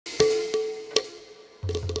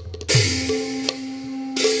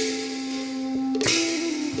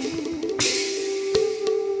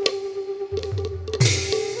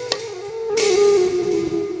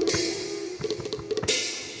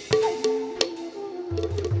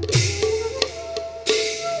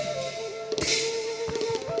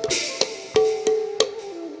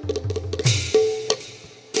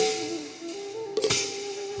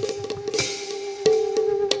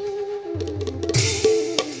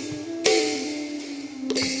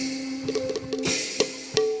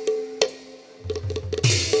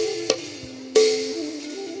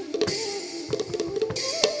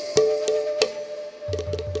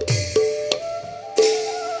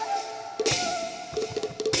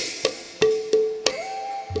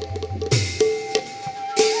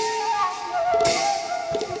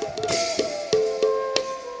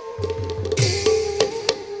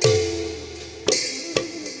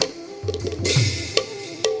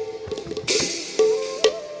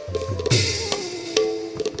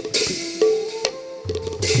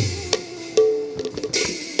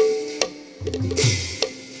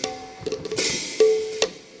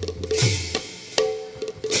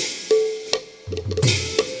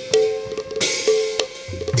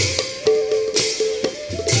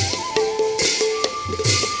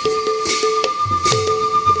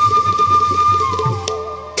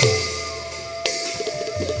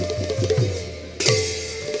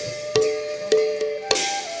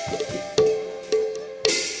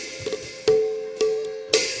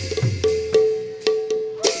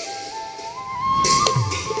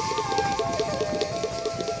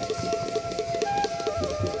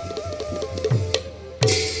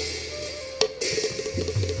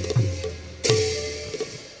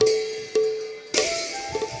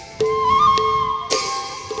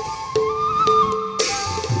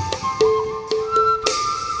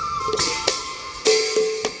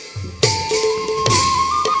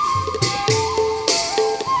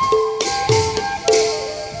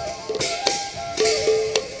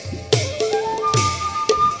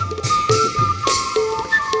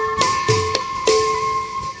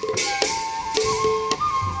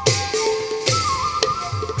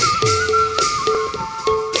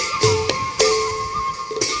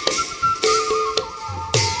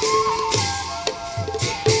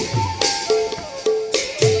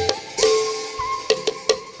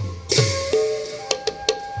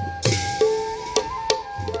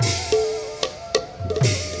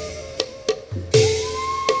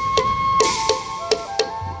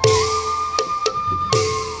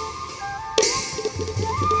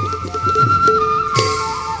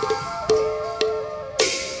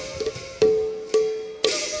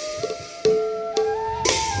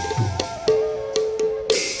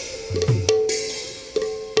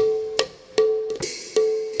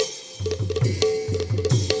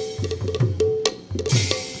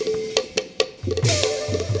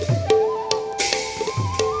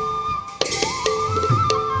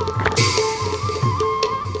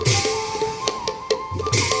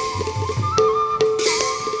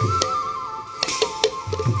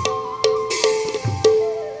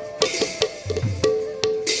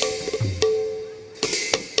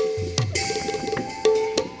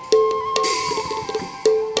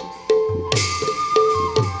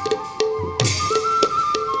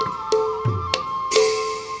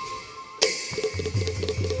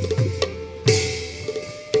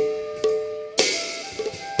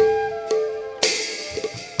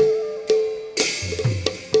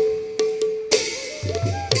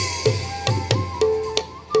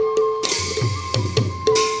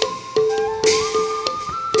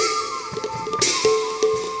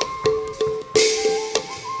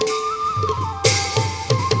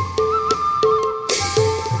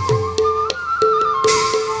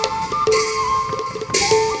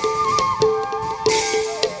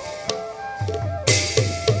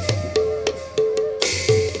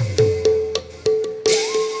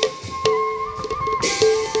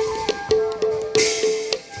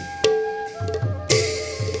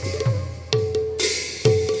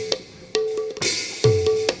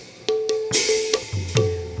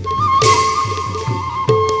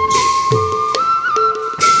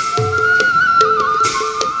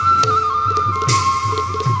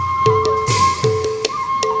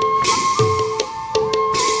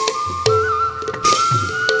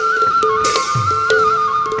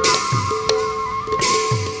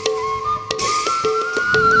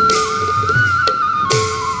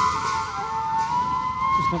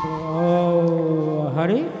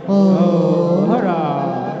हरि हरा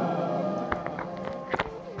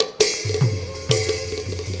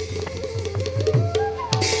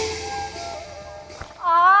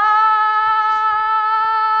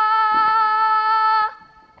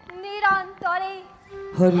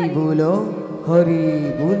हरि बोलो हरि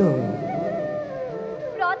बोलो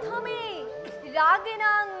प्रथमे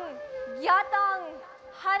रागिणां ज्ञातां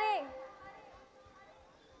हरे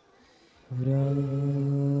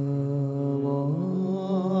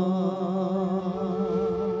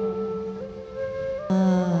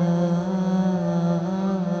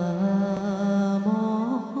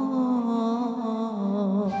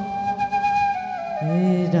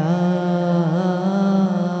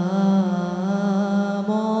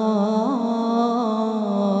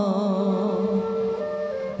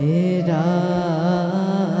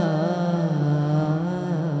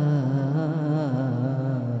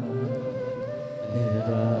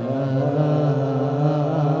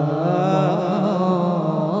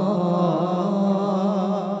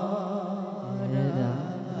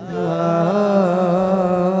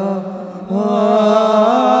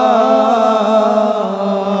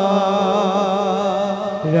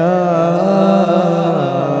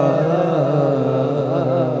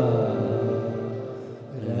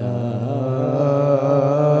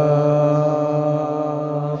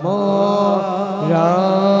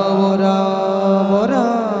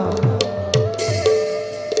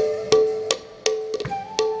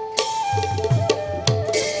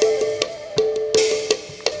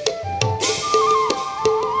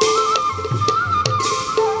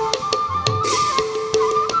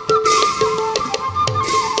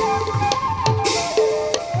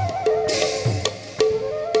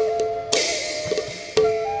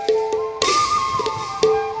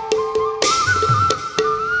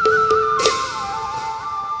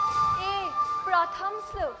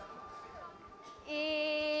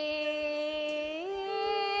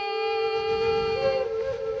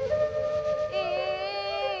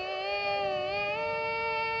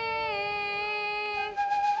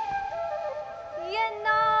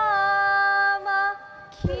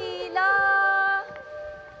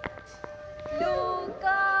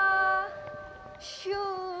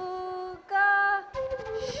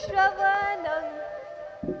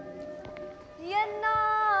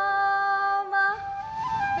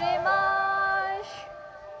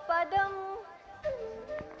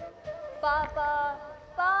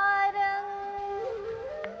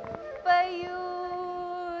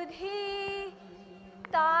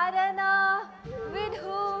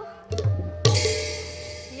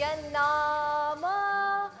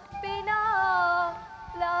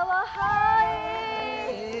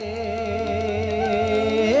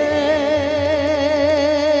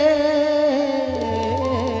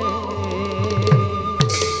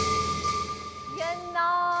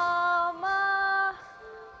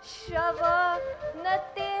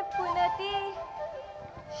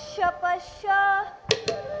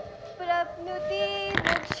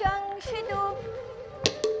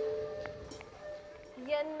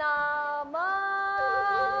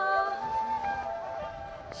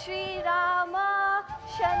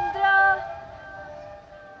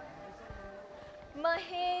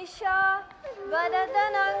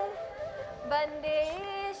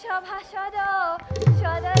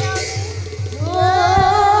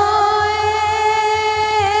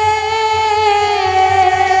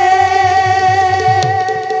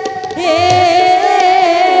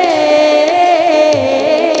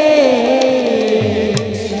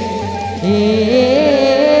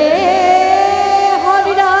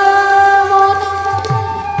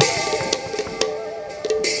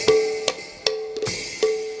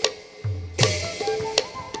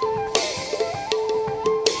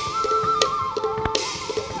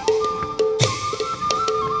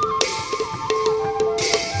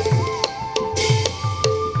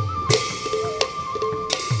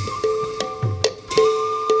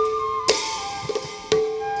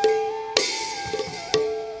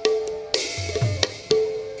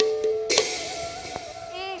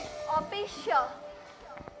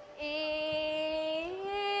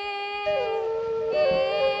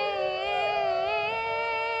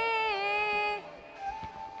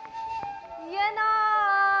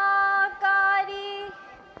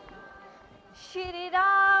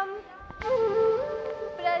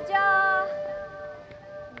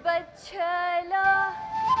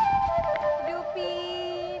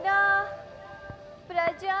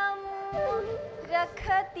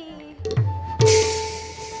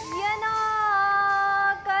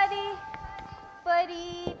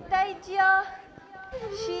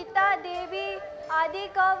सीता देवी आदि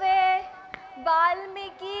कवे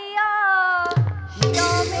वाल्मीकि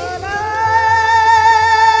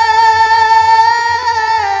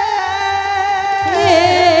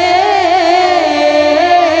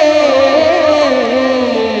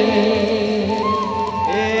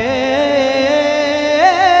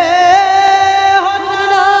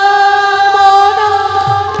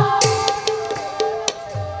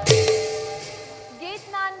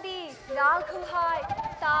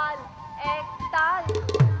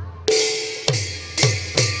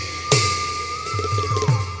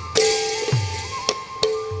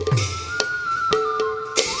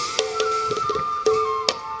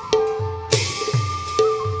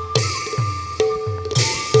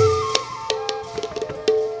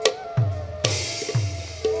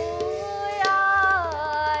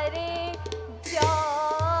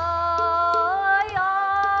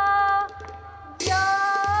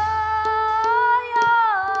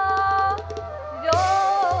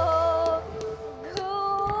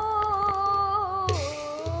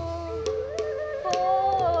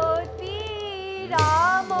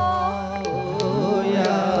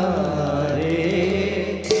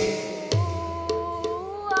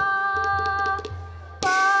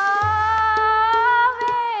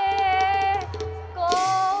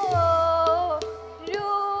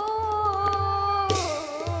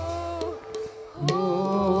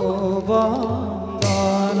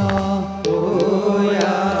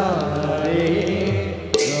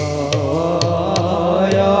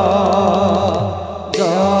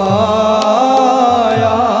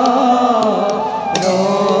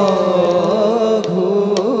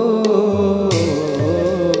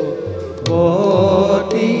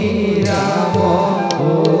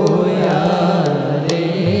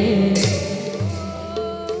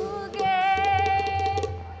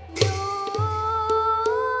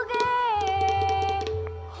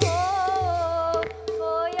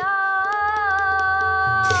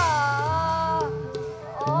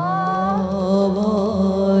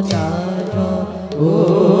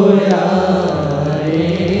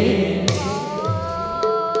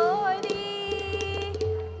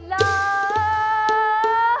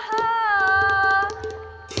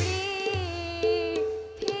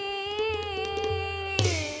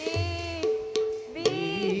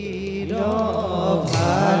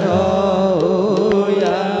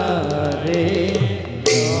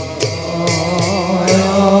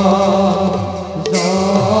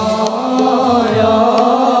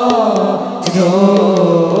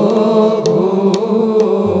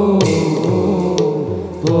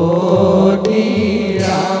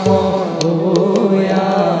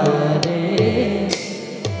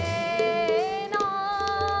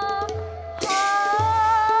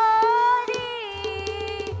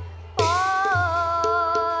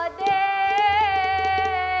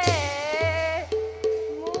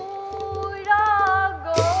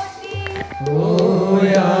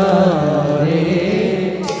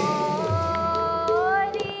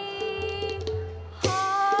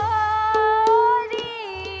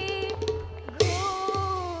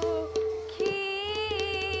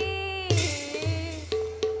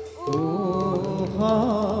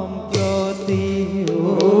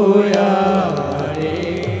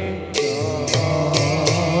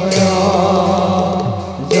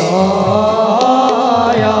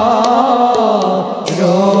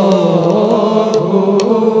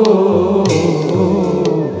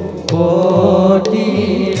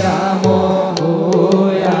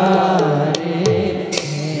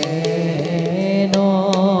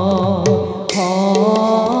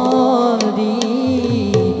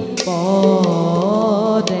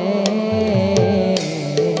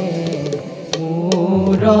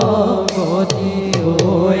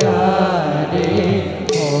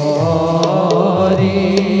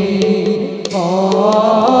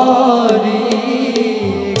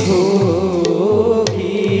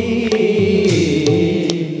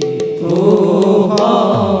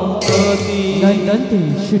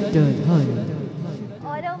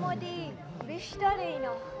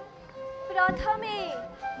प्रथमे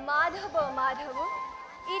माधव माधव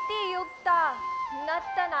इति युक्ता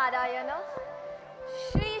नत्तनारायण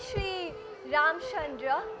श्री श्री रामचंद्र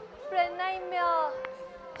प्रणम्य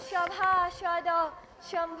सभासद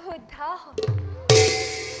संबुद्धाः।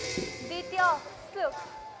 द्वितीय श्लोक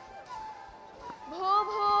भो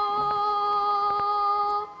भो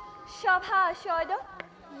सभासद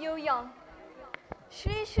यूयं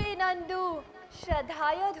श्री श्री नंदु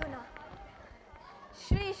श्रद्धायधुना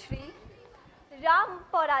श्री श्री राम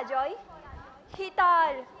पराजय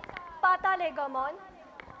हितार पाताले गमन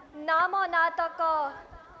नाम नाटक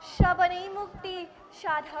शबनी मुक्ति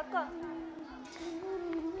साधक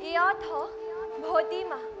यथ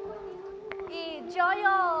भोतिमा ए जय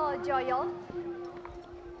जय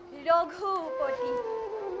रघुपति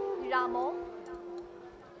राम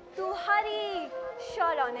तुहारी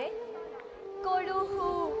शरणे करुहु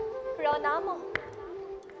प्रणाम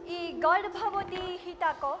इ गर्भवती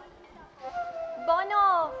हिताक बन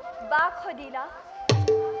बाख दिला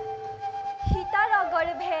हितार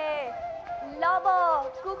गर्भे लव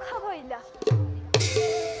कुख भइला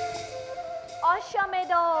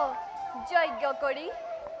अश्वमेध यज्ञ करी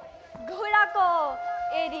घोड़ाक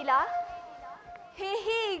एरिला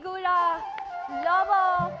हिहि गुड़ा लव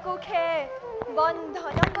कुखे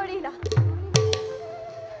बंधन करिला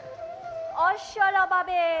अश्वर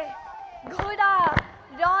बाबे घोड़ा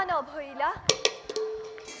रन भइला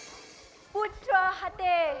पुत्र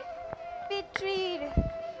हाते पितृर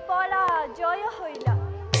पराजय हइला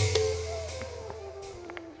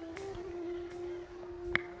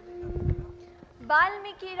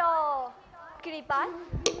वाल्मीकिर कृपा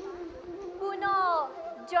पुनः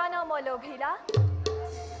जन्म लोभिला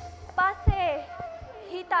पासे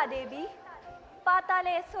हिता देवी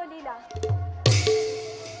पाताले सोलिला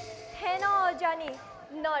हेन जानी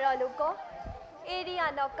नरलोक एरिया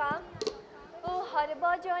नकाम ओ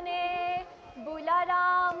हरबजने बुला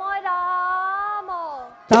राम राम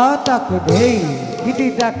तातक ढेई किटी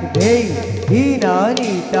तक ढेई ही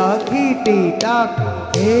नानी ताकीटी तक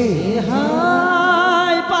ढेई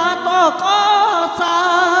हाय पातक सा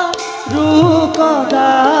रुक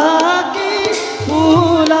दाकी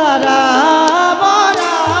बुला राम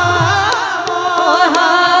राम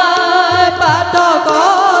हाय पातक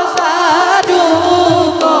सा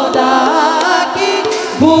रुक दाकी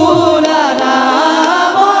बुला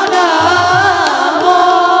राम राम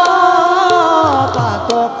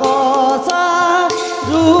पातक सा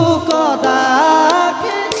रुक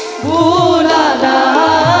दाकी बुला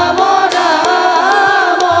राम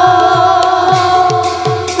राम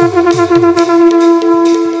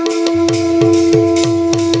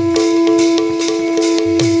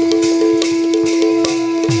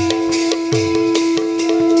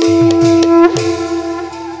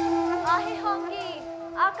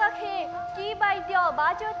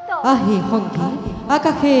আহি সংগী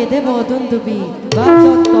আকাশে দেব দুন্দুবি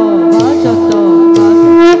বাজত বাজত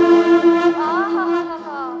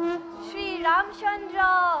श्री रामचंद्र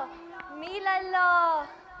मिलल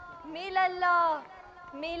मिलल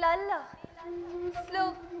मिलल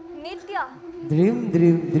श्लोक नित्य द्रिम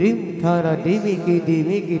द्रिम द्रिम थाना डिमी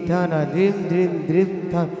की थाना द्रिम द्रिम द्रिम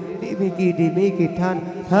था डिमी की थान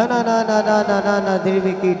थाना ना ना ना ना ना ना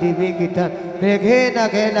डिमी की थान रेगे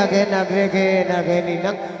नगे नगे नगे नगे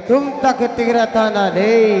निनंग तुम तक तिगरा थाना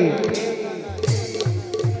ले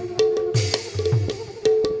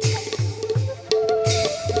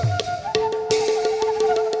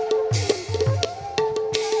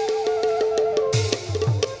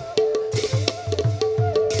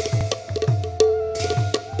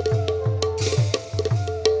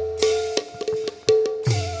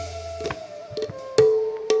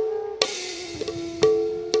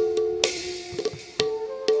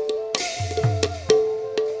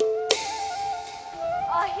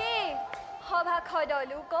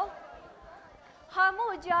লোক হামু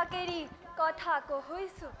জাকেৰি কথা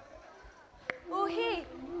কহৈছো উহি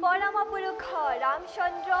পৰম পুৰুষ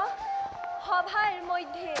ৰামচন্দ্ৰ সভাৰ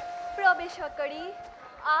মধ্যে প্ৰৱেশ কৰি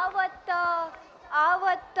আৱত্ত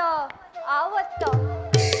আৱত্ত আৱত্ত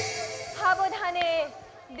সাৱধানে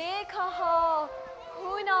দেখহ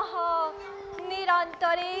শুনহ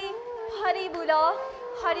নিৰন্তৰে হৰিবোল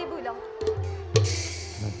হৰিবোল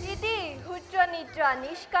ইতি সূত্ৰ নিদ্ৰা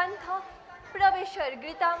নিষ্কান্ত প্ৰৱেশৰ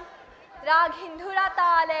গীতম ৰাঘিন্ধুৰা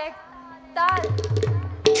তালে তাল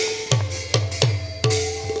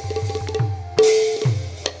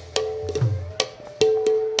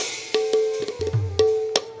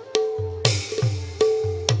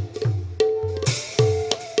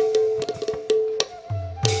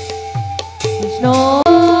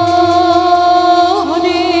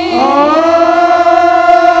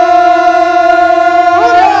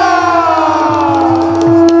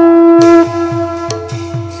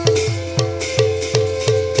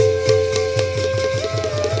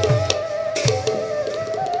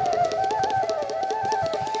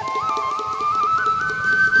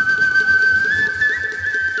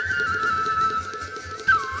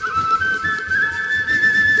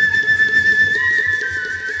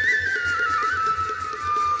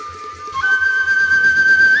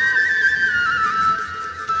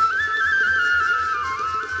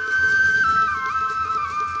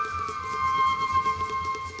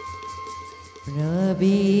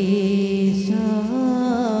Krishna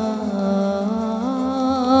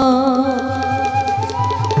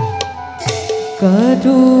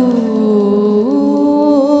Kadu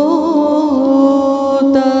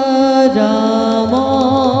tarama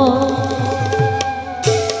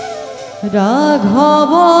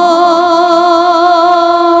Raghava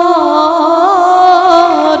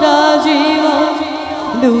Rajiva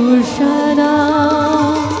Dushana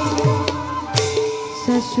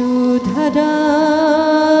Sasudhara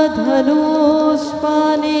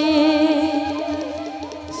Dhanuspane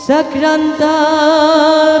Sakranta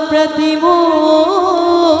Pratimo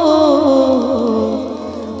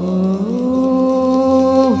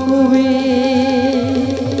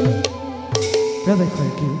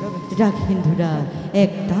রাঘিন্ধুরা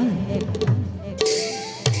এক তাল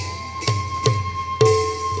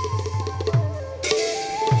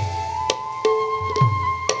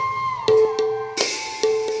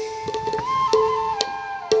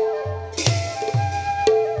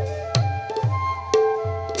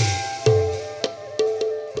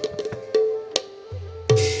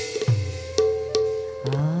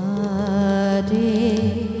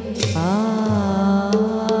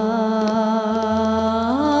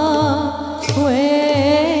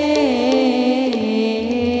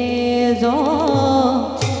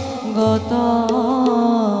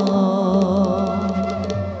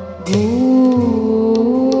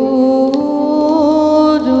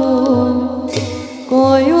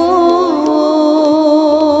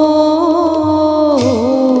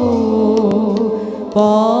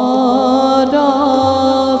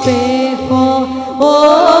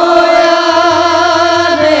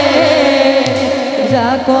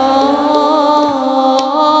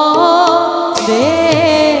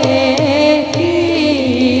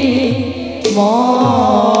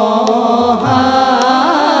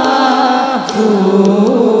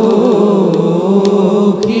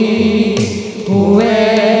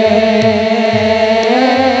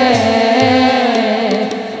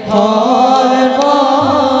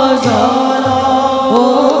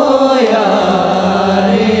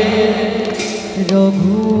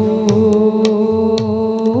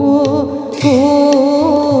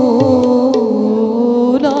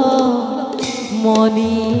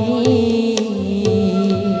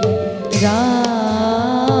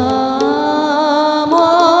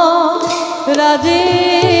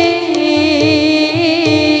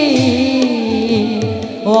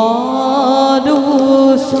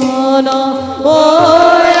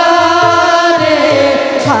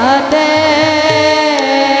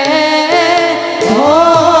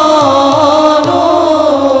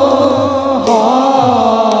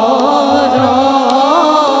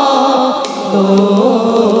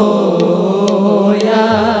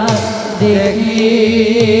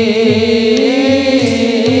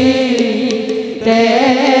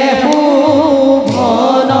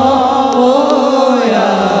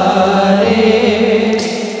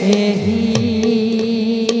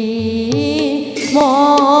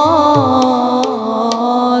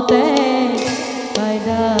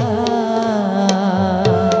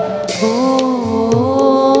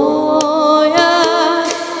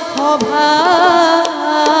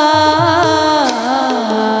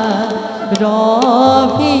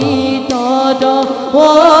ভিতর পদ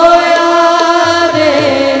ওয়ারে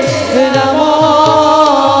রাম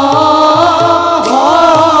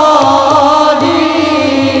হরি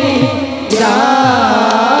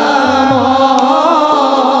রাম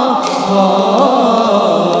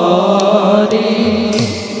হরি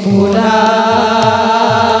মুরা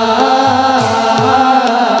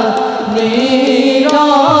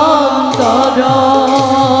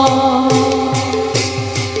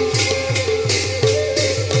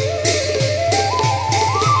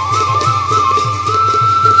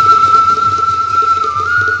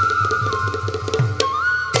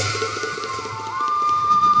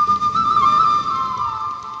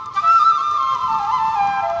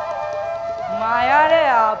মায়াৰে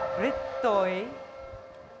আবৃত এই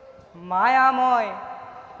মায়াময়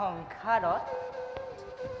সংসাৰত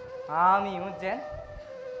আমিও যেন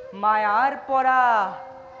মায়াৰ পৰা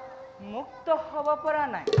মুক্ত হ'ব পৰা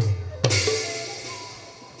নাই।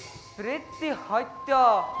 বৃত্তি সত্য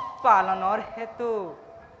পালনৰ হেতু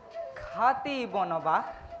খাতি বনবাস,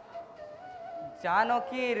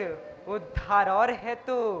 জানকীৰ উদ্ধাৰৰ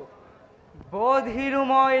হেতু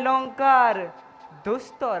বধিৰুময় লংকাৰ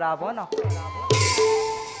দুষ্ট ৰাৱণক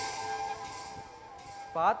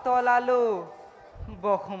পাতলালো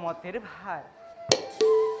বসুমতীৰ ভাৰ।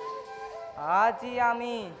 আজি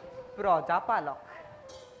আমি প্ৰজাপালক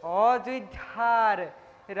অযোধ্যাৰ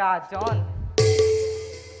ৰাজন,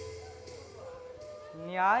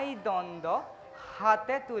 ন্যায় দণ্ড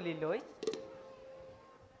হাতে তুলি লৈ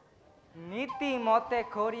নীতিমতে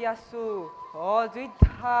কৰি আছো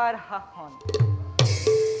অযোধ্যাৰ শাসন।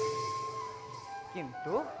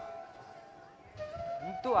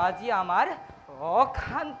 কিন্তু আজি আমাৰ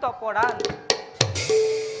অশান্ত পৰাণ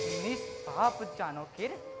নিষ্পাপ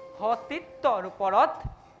জানকীৰ সতীত্বৰ ওপৰত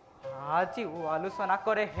আজি আলোচনা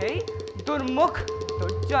কৰে সেই দুৰ্মুখ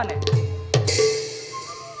দুৰ্জনে।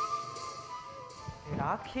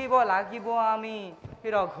 ৰাখিব লাগিব আমি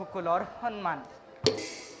ৰঘুকুলৰ সন্মান,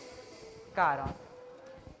 কাৰণ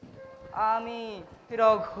আমি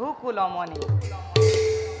ৰঘুকুলমণি,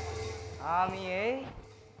 আমি এই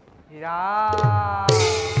ৰাম।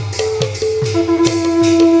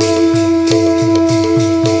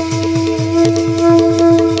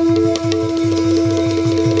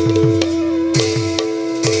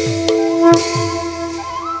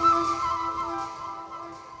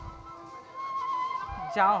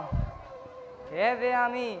 যাওঁ এবে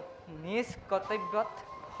আমি নিজ কৰ্তব্যত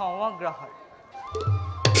সমগ্ৰহৰ।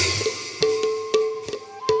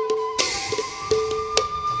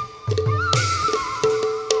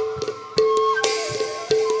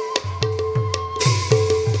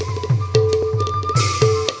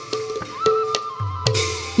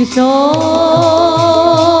 কৃষ্ণ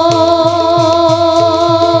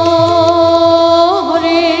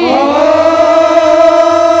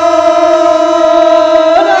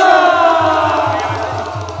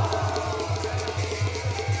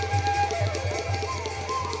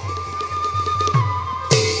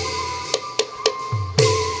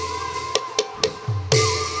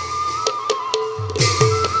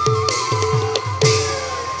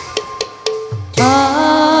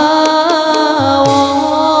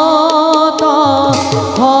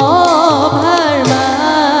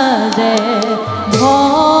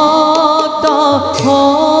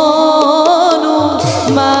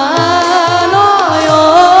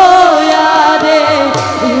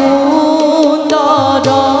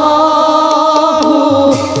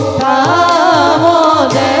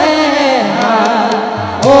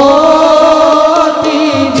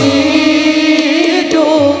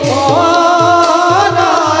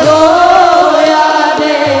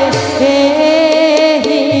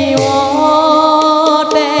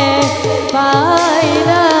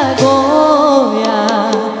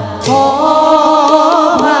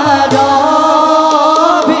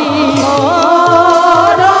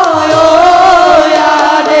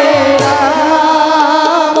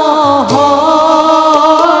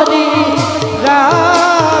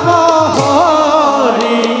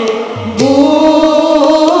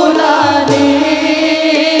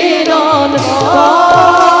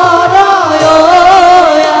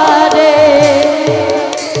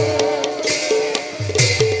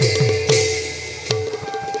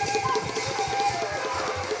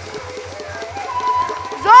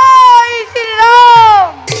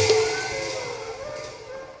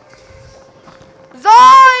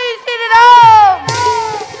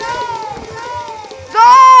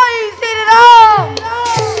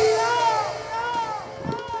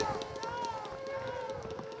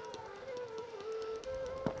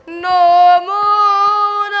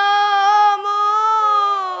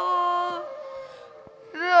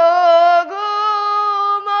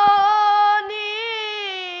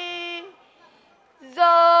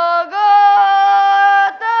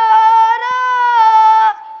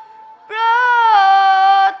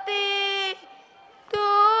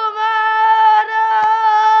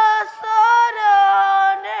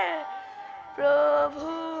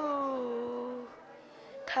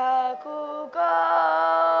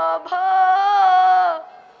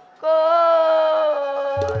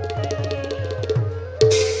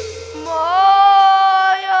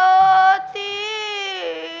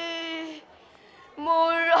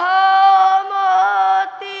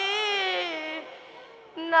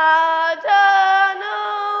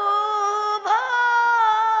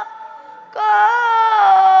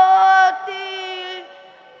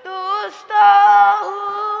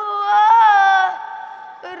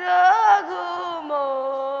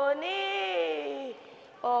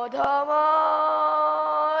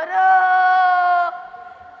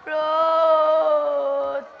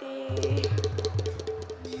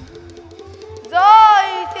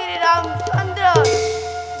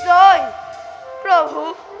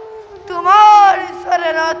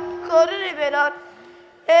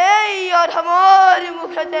অধমৰ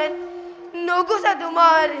মুখতে নুগুচে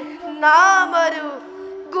তোমাৰ নাম আৰু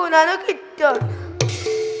গুণানুকীৰ্তন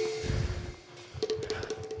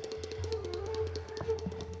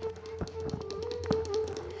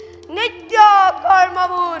নিত্য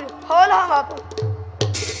কৰ্মবোৰ হ'ল সমাপন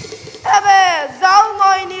এবে যাওঁ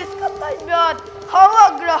মই নিজ কৰ্তব্যত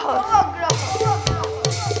অগ্ৰসৰ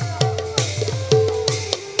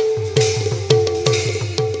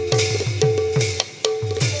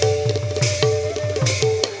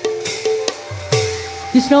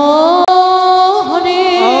কৃষ্ণ হৰে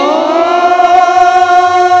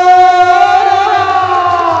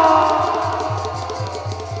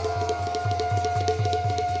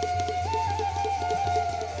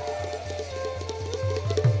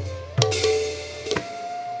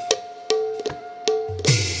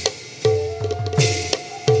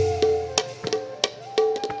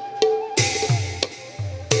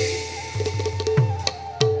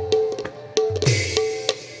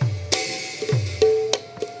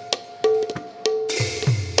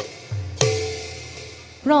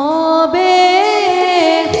প্ৰবেশ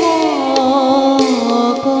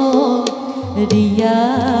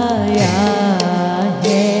কৰিয়াহে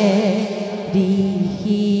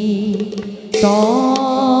ঋষি তপোধন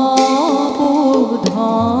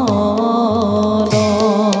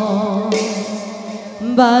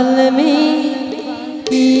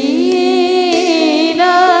বাল্মীকি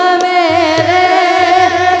নামেৰে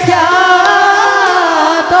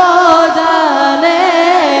খ্যাত জানে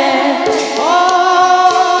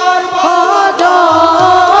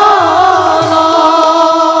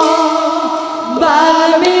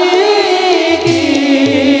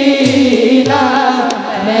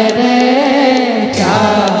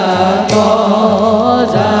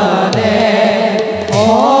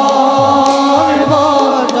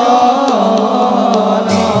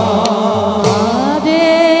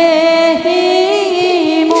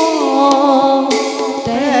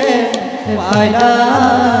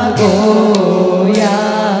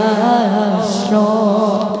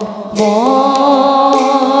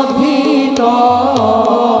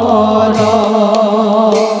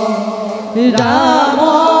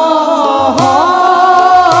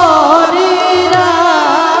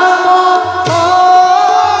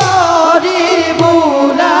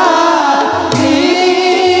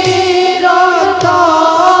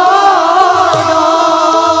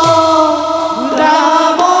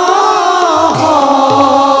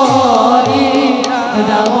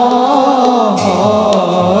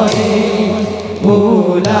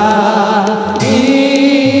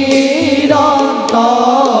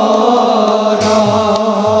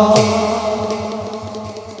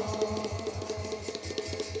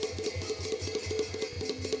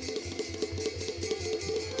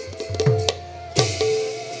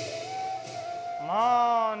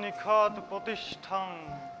प्रतिष्ठां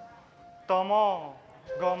तम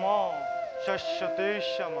गम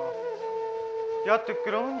शस्यतेशम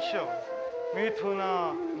यत्क्रंश मिथुना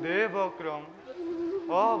देवक्रम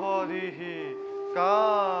अवधिहि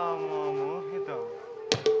काममोहितम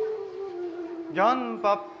জ্ঞান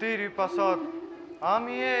প্ৰাপ্তিৰ পাছত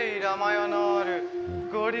আমি এই ৰামায়ণৰ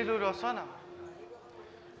কৰিলো ৰচনা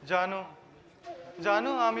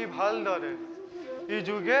জানো আমি ভালদৰে ই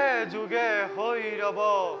যুগে যুগে হৈ ৰব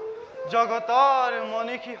জগতৰ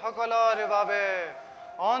মনীষীসকলৰ বাবে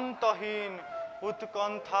অন্তহীন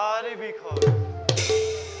উৎকণ্ঠাৰ বিষয়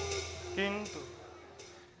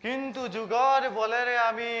কিন্তু যুগৰ বলেৰে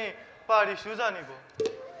আমি পাৰিছো জানিব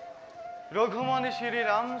ৰঘুমনি শ্ৰী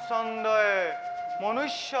ৰামচন্দ্ৰই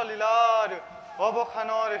মনুষ্য লীলাৰ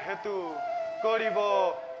অৱসানৰ হেতু কৰিব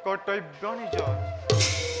কৰ্তব্য নিজৰ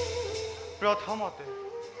প্ৰথমতে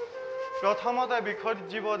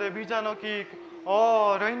বিসৰ্জীব দেৱী জানকীক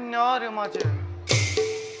অৰণ্যৰ মাজে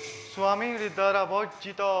স্বামীৰ দ্বাৰা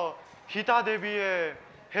বৰ্জিত সীতা দেৱীয়ে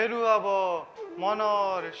হেৰুৱাব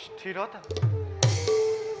মনৰ স্থিৰতা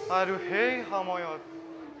আৰু সেই সময়ত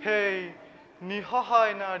সেই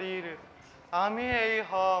নিসহায় নাৰীৰ আমি এই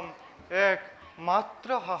হম এক মাত্ৰ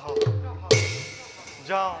সাহস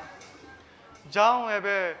যাওঁ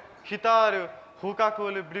এবে সীতাৰ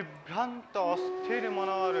হুকাকুল বিভ্ৰান্ত অস্থিৰ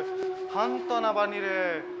মনৰ সান্তনা বাণীৰে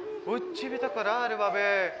উজ্জীৱিত কৰাৰ বাবে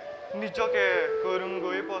নিজকে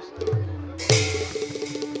কৰোঁগৈ প্ৰস্তুত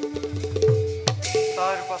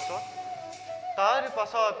তাৰ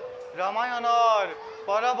পাছত ৰামায়ণৰ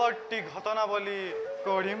পৰৱৰ্তী ঘটনাৱলী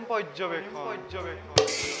কৰিম পৰ্যবেক্ষণ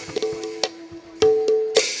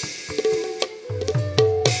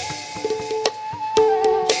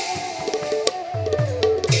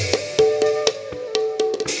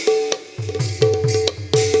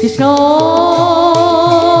কৃষ্ণ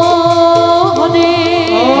হৰে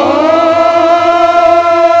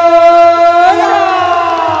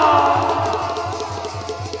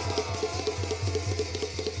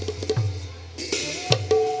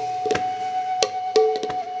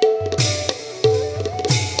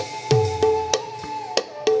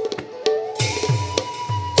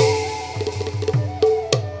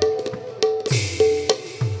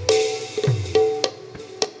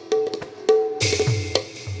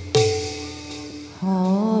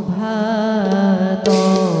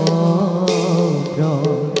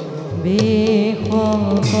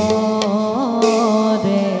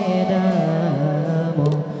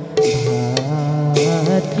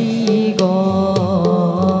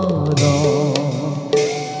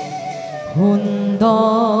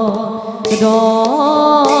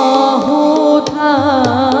ৰহু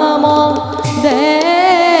ধাম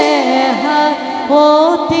দেহা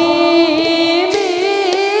অতি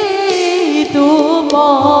মৃত্যু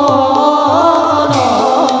পৰ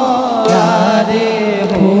ৰাধে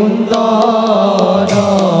সুন্দৰ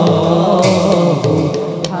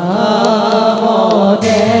ধাম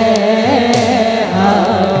দেহা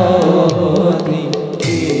অতি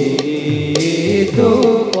মৃত্যু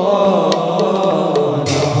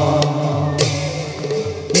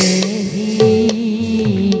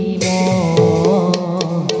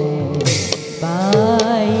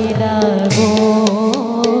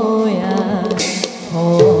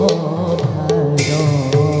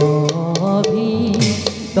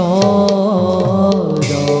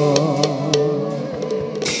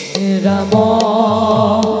রাম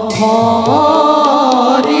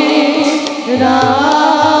হরি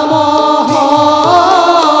রাম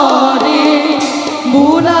হরি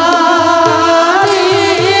বুলারি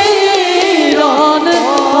রন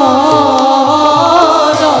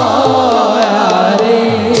রে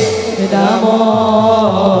রাম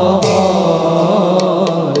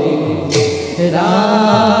হরি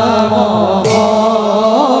রাম হরি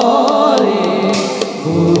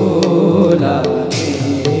বুলা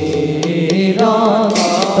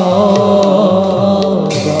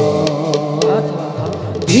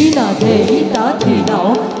ধীনা ধীতা ধীনাও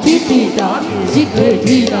ধীতিতা জিতে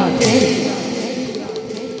ধীনা ধী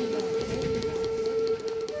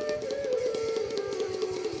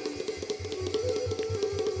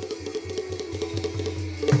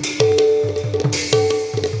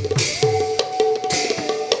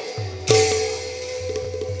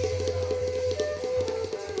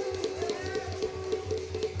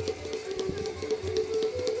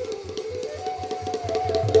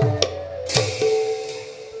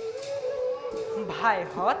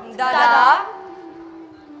ভাইহঁত দাদা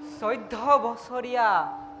 14 বছৰীয়া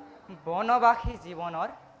বনবাসী জীৱনৰ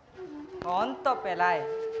অন্ত পেলাই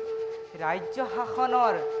ৰাজ্য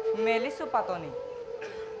শাসনৰ মেলিছো পাতনি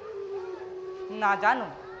নাজানো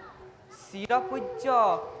চিৰপূজ্য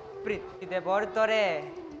পৃথ্বীদেৱৰ দৰে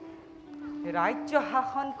ৰাজ্য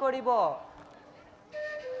শাসন কৰিব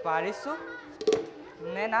পাৰিছো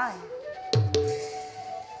নে নাই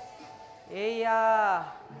এয়া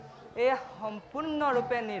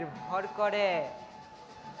সম্পূৰ্ণৰূপে নিৰ্ভৰ কৰে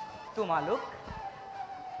তোমালোক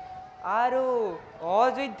আৰু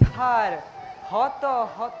অযোধ্যাৰ হত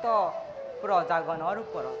হত প্ৰজাগণৰ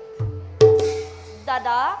ওপৰত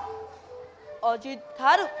দাদা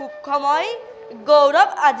অযোধ্যাৰ সুখময় গৌৰৱ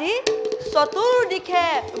আজি চতুৰ্দিশে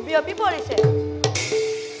বিয়পি পৰিছে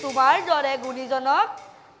তোমাৰ দৰে গুণীজনক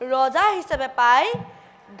ৰজা হিচাপে পাই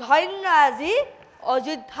ধন্য আজি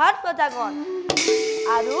অযোধ্যাৰ প্ৰজাগণ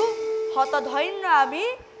আৰু হতধন্য আমি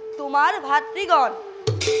তোমাৰ ভাতৃগণ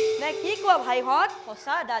নে কি কোৱা ভাইহঁত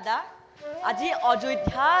সঁচা দাদা আজি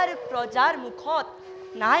অযোধ্যাৰ প্ৰজাৰ মুখত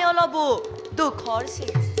নাই অলপো দুখৰ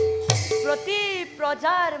চিন প্ৰতি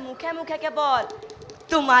প্ৰজাৰ মুখে মুখে কেৱল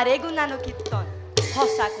তোমাৰে গুণানুকীৰ্তন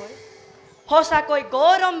সঁচাকৈ সঁচাকৈ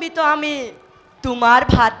গৌৰৱান্বিত আমি তোমাৰ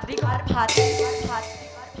ভাতৃগণ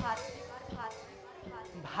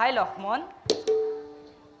ভাই লক্ষ্মণ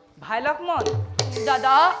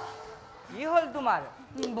দাদা কি হ'ল তোমাৰ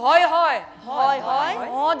ভয় হয়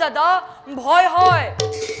দাদা ভয় হয়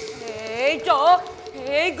এই চক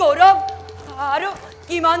এই গৌৰৱ আৰু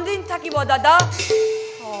কিমান দিন থাকিব দাদা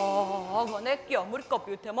গণে কিয় মোৰ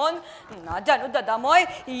কঁপি উঠে মন নাজানো দাদা মই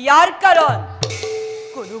ইয়াৰ কাৰণ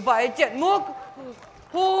কোনোবাই যেন মোক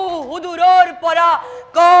সুদূৰৰ পৰা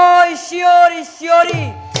কয় চিঞৰি চিঞৰি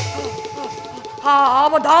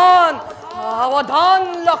সাৱধান সাৱধান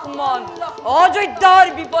লক্ষ্মণ অযোধ্যাৰ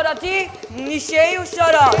বিপদ আজি নিচেই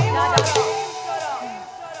ওচৰত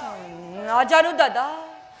নাজানো দাদা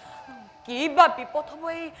কিবা বিপদ হ'ব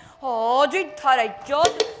এই অযোধ্যা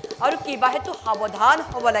ৰাজ্যত আৰু কিবা হেতু সাৱধান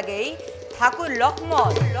হ'ব লাগে ঠাকুৰ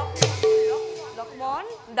লক্ষ্মণ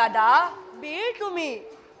দাদা বীৰ তুমি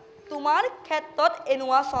তোমাৰ ক্ষেত্ৰত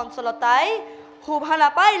এনেকুৱা চঞ্চলতাই শোভা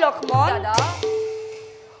নাপায় লক্ষ্মণ দাদা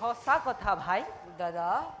সঁচা কথা ভাই দাদা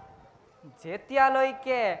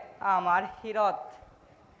যেতিয়ালৈকে আমাৰ শিৰত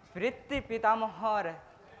পিতৃ পিতামহৰ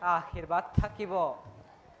আশীৰ্বাদ থাকিব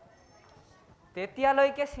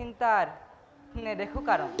তেতিয়ালৈকে চিন্তাৰ নেদেখো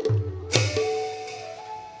কাৰণ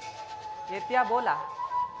এতিয়া ব'লা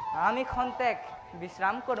আমি খন্তেক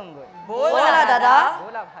বিশ্ৰাম কৰোঁগৈ ব'লা দাদা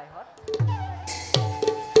ব'লা ভাইহঁত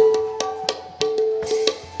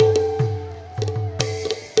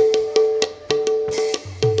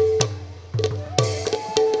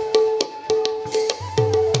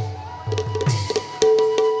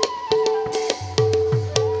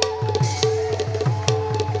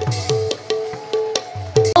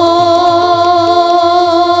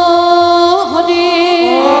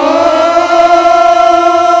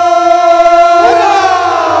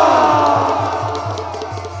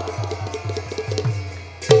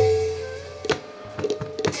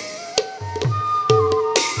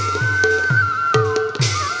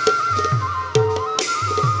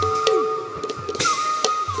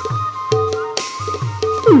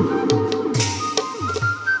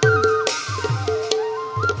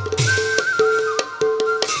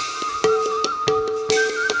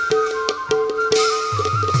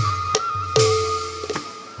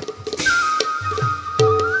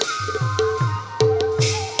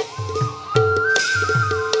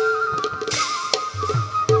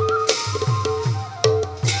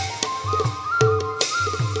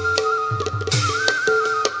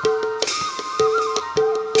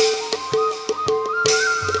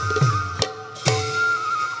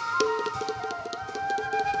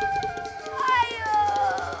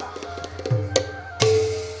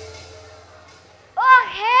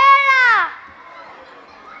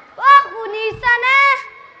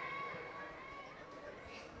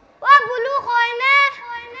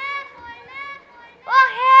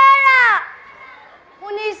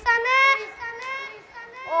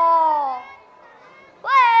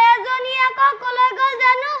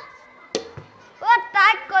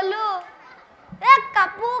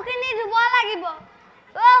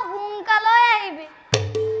পাৰিবি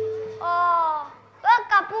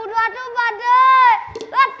কাপোৰ ধোৱাটো বাদে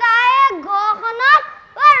তাই ঘৰখনত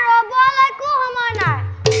ৰ'বলৈকো সময় নাই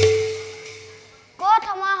ক'ত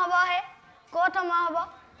সময় হ'ব হে ক'ত সময় হ'ব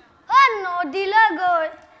নদীলৈ গৈ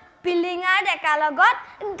পিলিঙাৰ ডেকাৰ লগত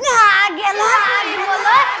ঘা গেলা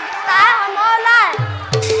দিবলৈ তাৰ সময় ওলাই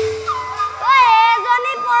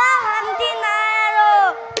এজনী পৰা শান্তি নাই আৰু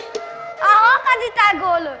আহক আজি তাই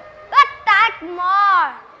গ'লৈ তাক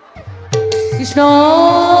মই কৃষ্ণ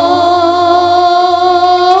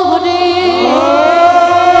হৰি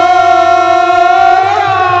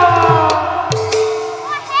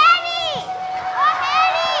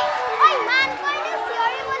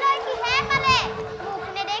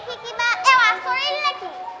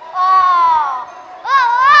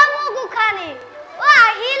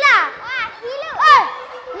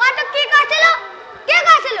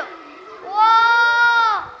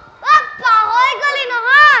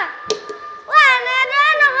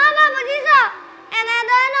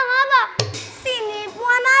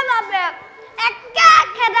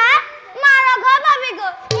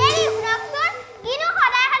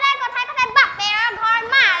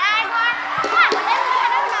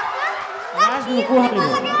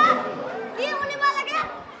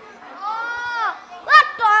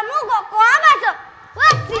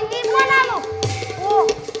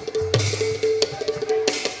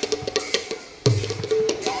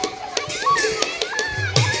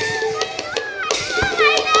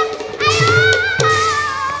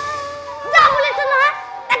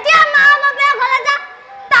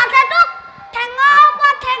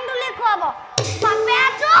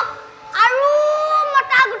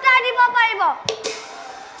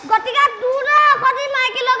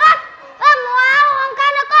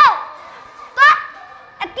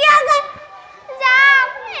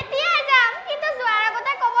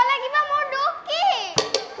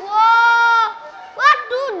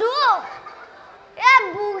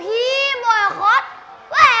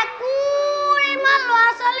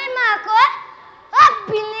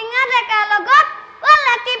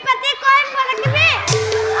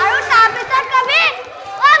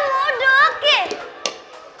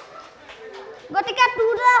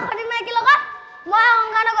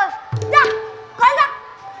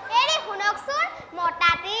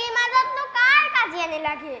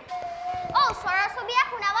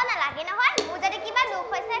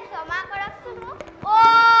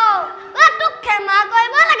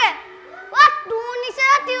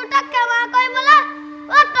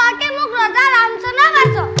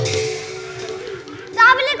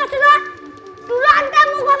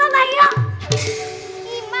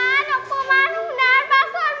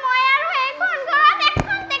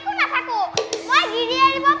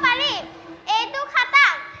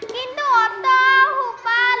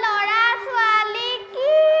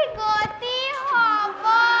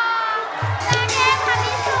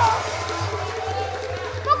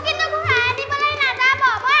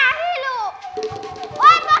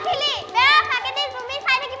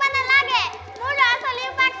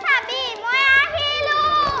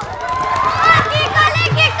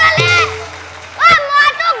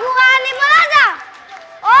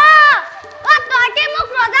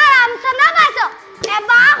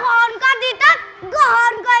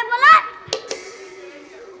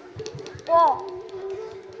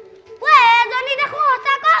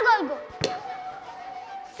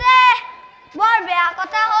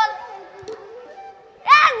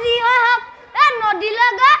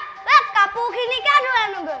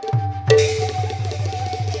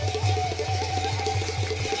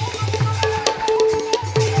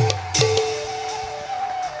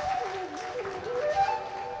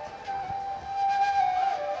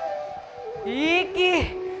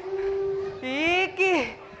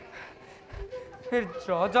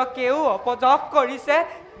ৰজকেও অপযোগ কৰিছে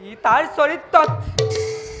ই তাৰ চৰিত্ৰত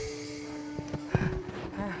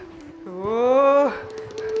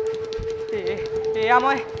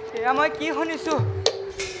এয়া মই কি শুনিছো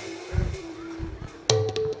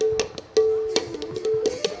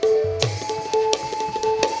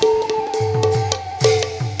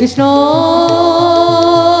কৃষ্ণ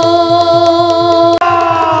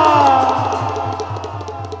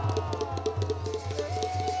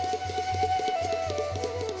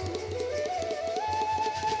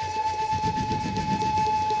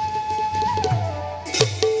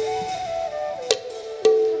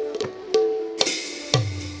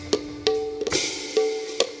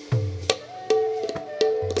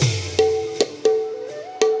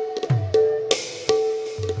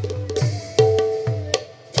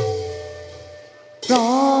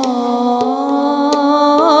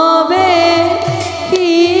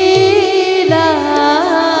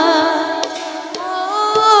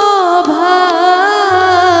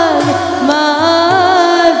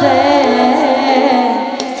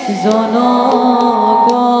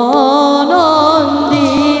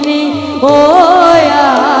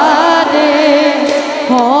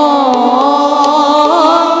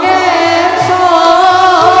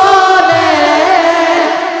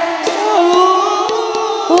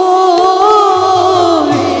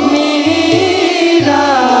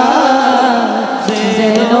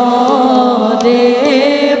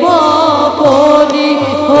দেৱ পৰি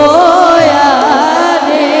হয়াৰে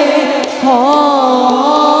সংগে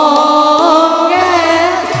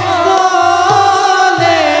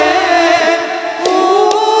চলে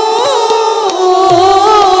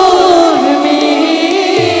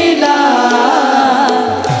উৰ্মিলা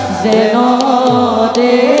যেন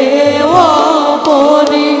দেৱ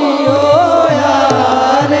পৰি হয়াৰে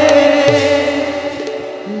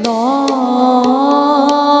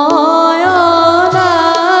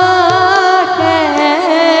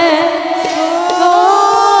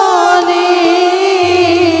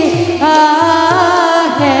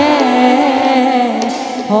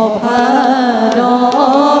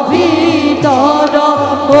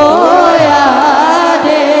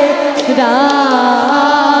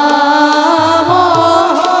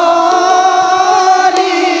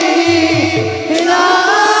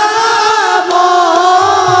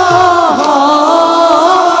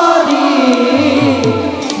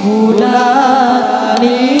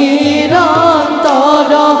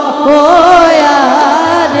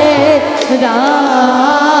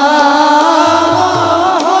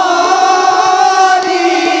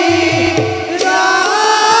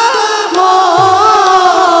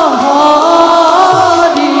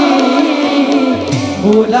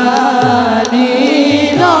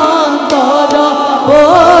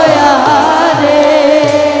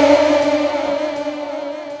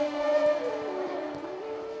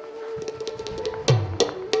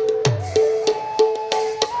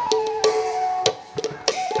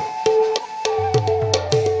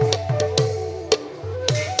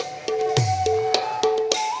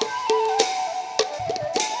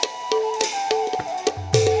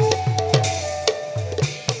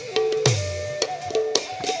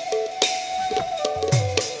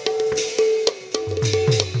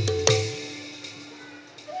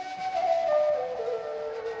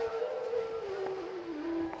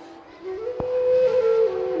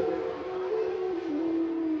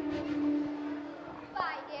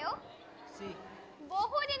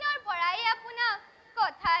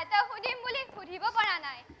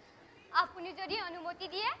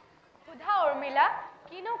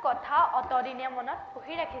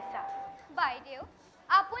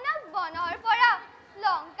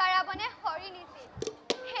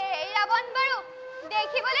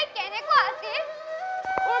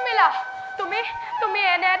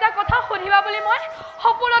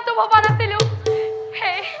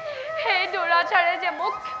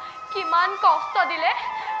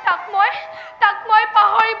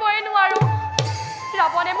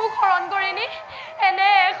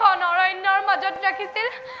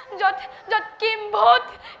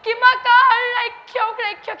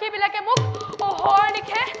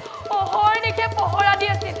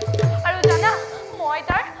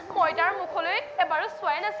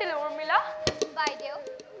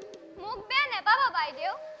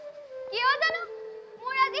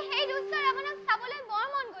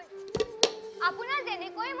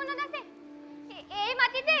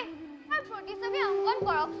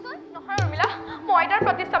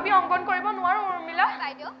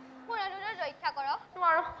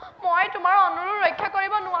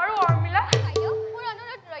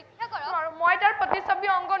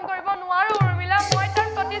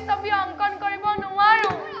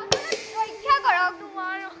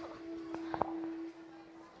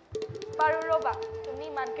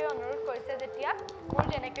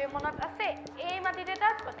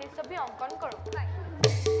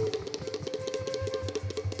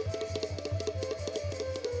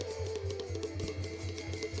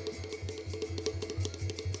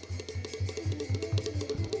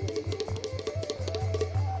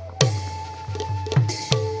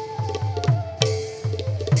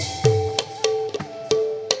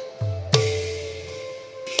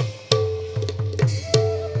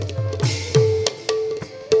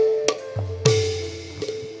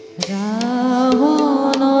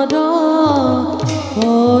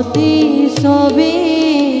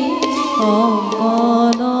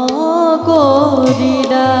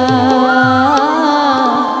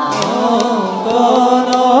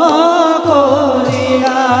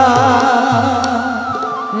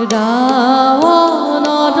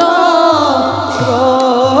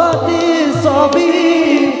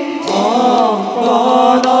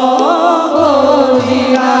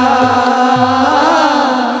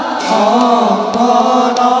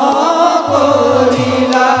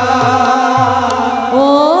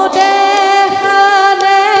Oh,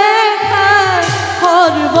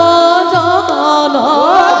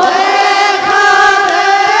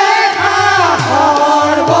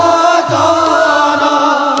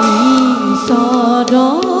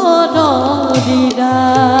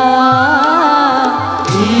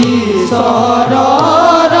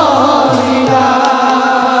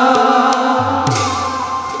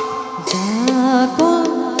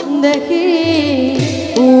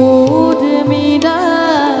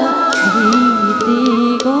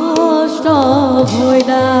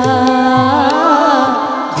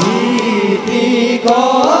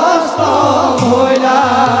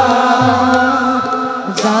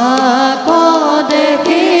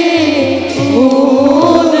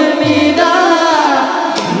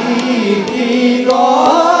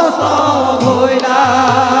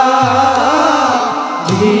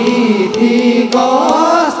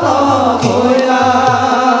 কষ্ট ভৈলা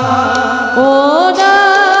ও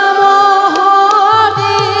ৰাম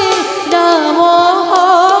হৰি ৰাম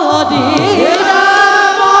হৰি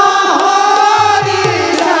ৰাম হৰি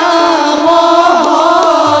ৰাম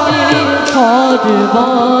হৰি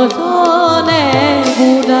সৰ্বজনে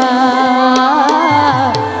গুণা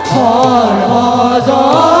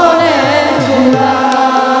সৰ্বজনে গুণা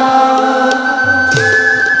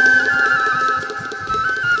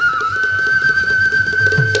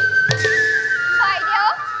বাইদেউ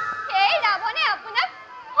সেই ৰাৱণে আপোনাক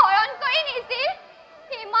হৰণ কৰি নিছিল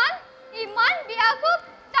ইমান ইমান বিয়াকুব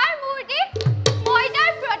তাৰ মূৰ্তি মই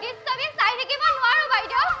তাৰ প্ৰতিচ্ছবি চাই থাকিব নোৱাৰো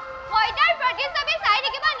বাইদেউ মই তাৰ প্ৰতিচ্ছবি চাই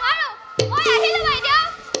থাকিব নোৱাৰো মই আহিলো বাইদেউ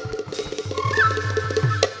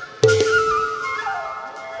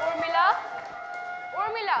উৰ্মিলা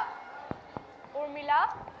উৰ্মিলা উৰ্মিলা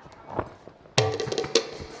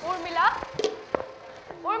উৰ্মিলা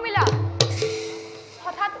উৰ্মিলা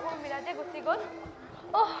হঠাৎ উৰ্মিলা যে গুচি গ'ল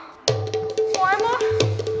অহ মই মোৰ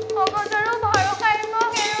মগজৰো ভৰসাই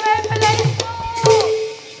মোক এৰুৱাই পেলাইছো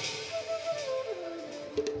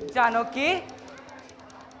জানকী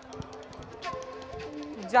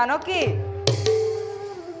জানকী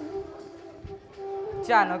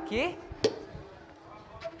জানকী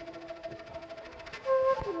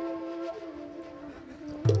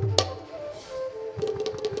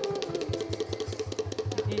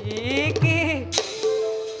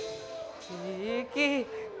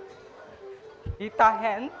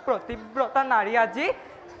ইতাহেন প্ৰতিব্ৰতা নাৰী আজি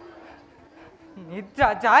নিদ্ৰা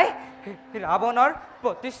যায় ৰাৱণৰ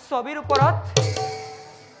প্ৰতিচ্ছবিৰ ওপৰত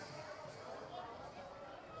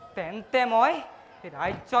তেন্তে মই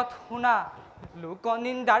ৰাজ্যত শুনা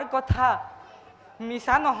লোকনিন্দাৰ কথা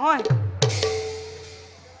মিছা নহয়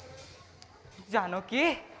জানকী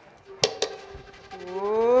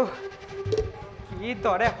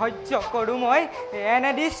কিদৰে সহ্য কৰোঁ মই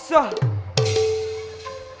এনে দৃশ্য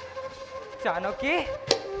জানকী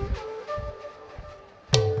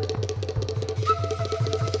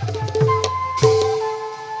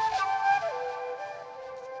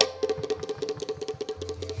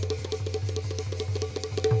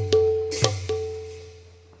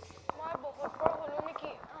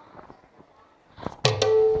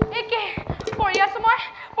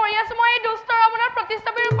পৰি আছো মই এই দুষ্ট ৰাৱণৰ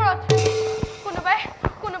প্ৰতিচ্ছবিৰ ওপৰত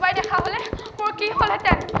কোনোবাই দেখা হলে মোৰ কি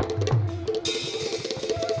হলহেঁতেন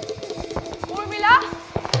উৰ্মিলা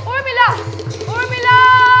উৰ্মিলা উৰ্মিলা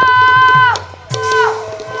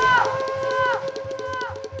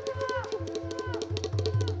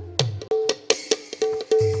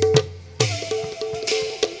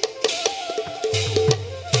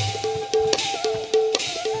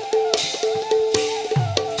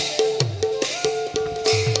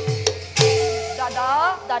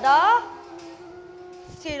দাদা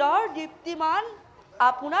চিৰৰ দীপ্তিমান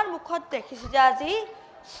আপোনাৰ মুখত দেখিছো যে আজি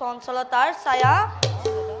চঞ্চলতাৰ ছায়া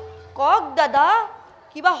কওক দাদা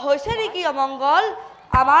কিবা হৈছে নেকি অমংগল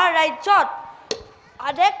আমাৰ ৰাজ্যত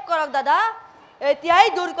আদেশ কৰক দাদা এতিয়াই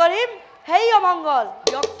দূৰ কৰিম সেই অমংগল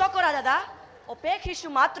ব্যক্ত কৰা দাদা অপেক্ষিছো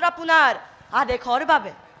মাত্ৰ আপোনাৰ আদেশৰ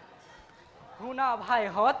বাবে শুনা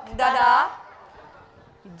ভাইহঁত দাদা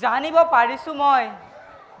জানিব পাৰিছো মই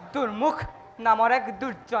দুৰ্মুখ নামৰ এক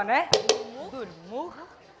দুৰ্জনে দুৰ্মুখ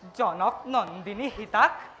জনক নন্দিনী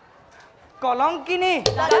সীতাক কলংকিনী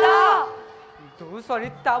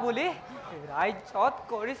দুচৰিত্ৰা বুলি ৰাজ্যত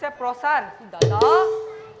কৰিছে প্ৰচাৰ দাদা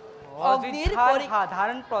অযোধ্যাৰ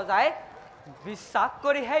সাধাৰণ প্ৰজাই বিশ্বাস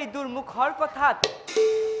কৰি সেই দুৰ্মুখৰ কথাত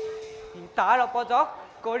সীতাৰ অপযোগ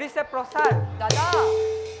কৰিছে প্ৰচাৰ দাদা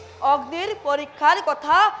অগ্নিৰ পৰীক্ষাৰ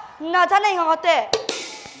কথা নাজানে সিহঁতে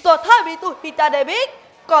তথাপিতো সীতা দেৱীক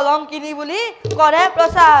কলংকিনী বুলি কৰে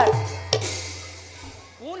প্ৰচাৰ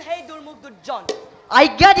কোন সেই দুৰ্মুখ দুৰ্জন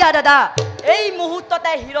আজ্ঞা দিয়া দাদা এই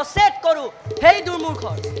মুহূৰ্ততে শিৰচ্ছেদ কৰো সেই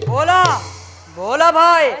দুৰ্মুখৰ বলা বলা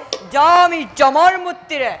ভাই যাওঁ আমি যমৰ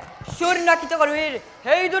মূৰ্তিৰে চুৰ নাকিত কৰো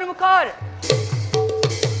সেই দুৰ্মুখৰ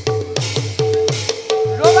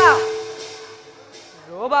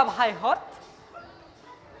ৰবা ভাইহঁত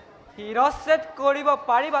শিৰচ্ছেদ কৰিব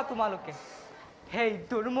পাৰিবা তোমালোকে সেই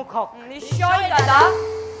দুৰ্মুখক নিশ্চয় দাদা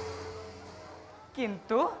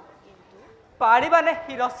কিন্তু পাৰিবানে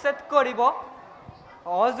শিৰচ্ছেদ কৰিব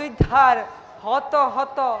অযোধ্যাৰ হত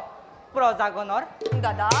হত প্ৰজাগণৰ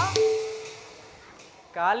দাদা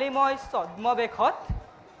কালি মই ছদ্মবেশত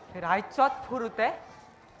ৰাজ্যত ফুৰোতে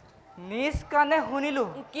নিজ কাণে শুনিলো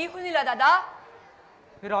কি শুনিলা দাদা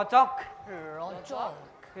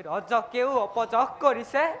ৰজকেও অপযোগ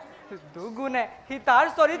কৰিছে দুগুণে সীতাৰ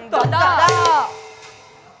চৰিত্ৰ দাদা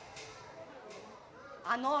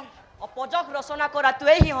আনৰ অপযোগ ৰচনা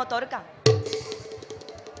কৰাটোৱেই সিহঁতৰ কাম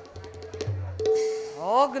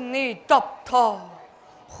অগ্নি তপ্ত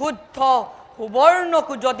শুদ্ধ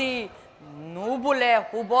সুবৰ্ণকো যদি নুবোলে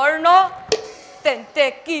সুবৰ্ণ তেন্তে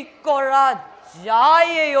কি কৰা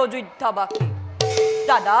যায় এই অযোধ্যাবাসী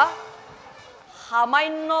দাদা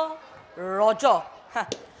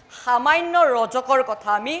সামান্য ৰজকৰ কথা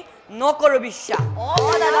আমি নকৰো বিশ্বাস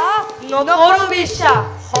দাদা নকৰো বিশ্বাস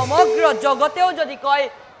সমগ্ৰ জগতেও যদি কয়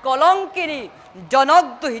কলংকিনী জনক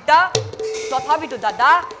দুহিতা তথাপিতো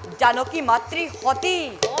দাদা জানকী মাতৃ সতী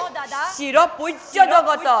দাদা চিৰপূজ্য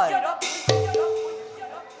জগতৰ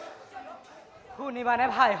শুনিবানে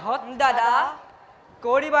ভাইহঁত দাদা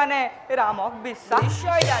কৰিবানে ৰামক বিশ্বাস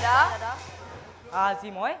নিশ্চয় দাদা আজি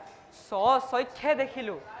মই স্বচক্ষে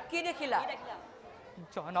দেখিলো কি দেখিলা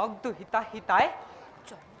জনক দুহিতা সীতাই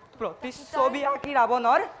প্ৰতিচ্ছবি আঁকি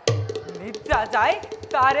ৰাৱণৰ নিদ্ৰা যায়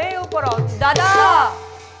তাৰে ওপৰত দাদা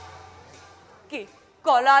কি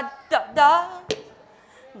কলা দাদা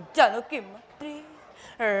জানকী মাতৃ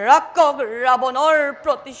ৰাক্ষস ৰাৱণৰ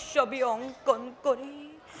প্ৰতিচ্ছবি অংকন কৰি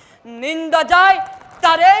নিন্দা যায়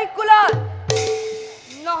তাৰে কোলাত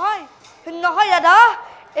নহয় নহয় দাদা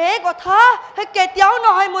এই কথা কেতিয়াও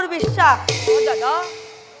নহয় মোৰ বিশ্বাস দাদা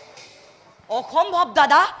অসম্ভৱ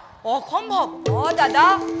দাদা অসম্ভৱ দাদা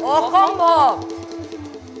অসম্ভৱ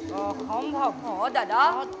অসম্ভৱ দাদা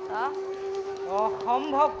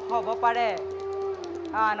অসম্ভৱ হ'ব পাৰে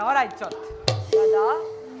আনৰ ৰাজ্যত দাদা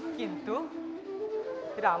কিন্তু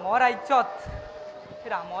ৰামৰ ৰাজ্যত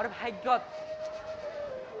ৰামৰ ভাগ্যত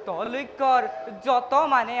তলৈকৰ যত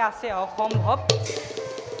মানে আছে অসম্ভৱ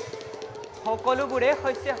সকলোবোৰে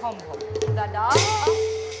হৈছে সম্ভৱ দাদা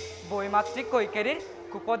বৈমাতৃক কৈকেৰীৰ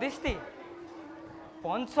কুপদৃষ্টি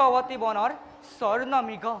পঞ্চৱতী বনৰ স্বৰ্ণ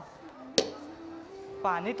মৃগ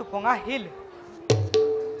পানীত উপঙা শিল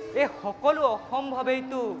এই সকলো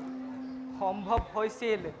অসম্ভৱেইটো সম্ভৱ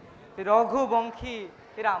হৈছিল ৰঘুবংশী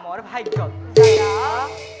ৰামৰ ভাগ্যত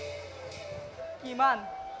কিমান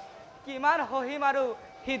কিমান সহিম আৰু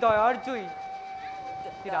হৃদয়ৰ জুই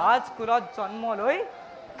ৰাজকুলত জন্ম লৈ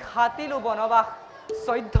খাটিলো বনবাস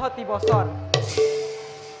 14টি বছৰ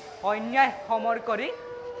অন্যায় সমৰ কৰি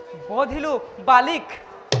বধিলো বালিক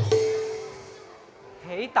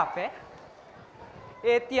সেই তাপে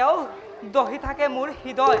এতিয়াও দহি থাকে মোৰ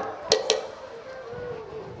হৃদয়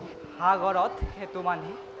সাগৰত হেতু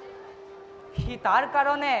মানি সীতাৰ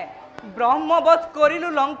কাৰণে ব্ৰহ্মবধ কৰিলো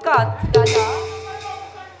লংকাত দাদা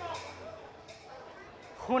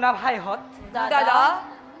শুনা ভাইহঁত দাদা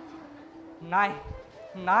নাই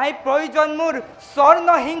নাই প্ৰয়োজন মোৰ স্বৰ্ণ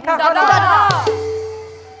হিংসা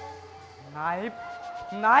নাই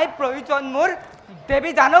নাই প্ৰয়োজন মোৰ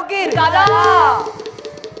দেৱী জানকীৰ দাদা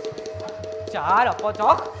যাৰ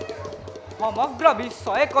অপযশ সমগ্ৰ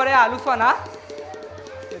বিশ্বই কৰে আলোচনা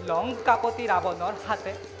লংকাপতি ৰাৱণৰ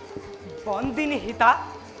হাতে বন্দিনী সীতা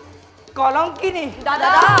কলংকিনী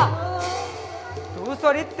দাদা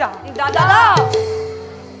সুচৰিত্ৰা দাদা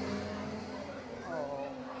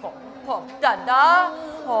দাদা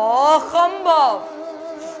অসম্ভৱ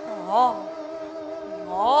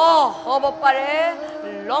হ'ব পাৰে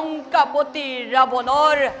লংকাপতি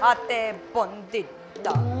ৰাৱণৰ হাতে বন্দিত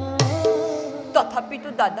তথাপিতো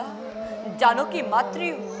দাদা জানকী মাতৃ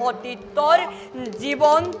সতীত্বৰ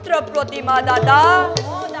জীৱন্ত প্ৰতিমা দাদা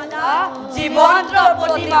জীৱন্ত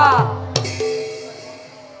প্ৰতিমা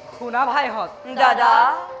শুনা ভাইহঁত দাদা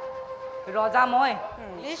ৰজা মই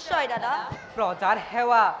নিশ্চয় দাদা প্ৰজাৰ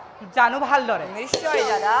সেৱা জানো ভালদৰে নিশ্চয়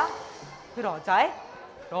দাদা ৰজাই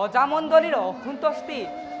ৰজামণ্ডলীৰ অসন্তুষ্টি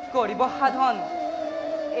কৰিব সাধন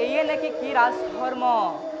এয়ে নেকি কি ৰাজধৰ্ম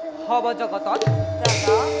হব জগতত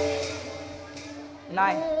দাদা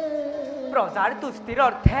নাই প্ৰজাৰ তুষ্টিৰ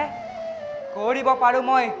অৰ্থে কৰিব পাৰোঁ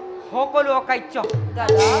মই সকলো অকাৰ্য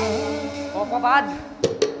দাদা অপবাদ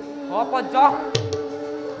অপযশ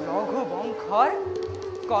ৰঘুবংশৰ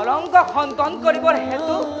কলংক খণ্ডন কৰিবৰ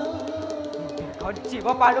হেতু বিসৰ্জিব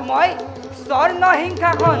পাৰোঁ মই স্বৰ্ণ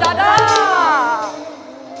হিংসাখন দাদা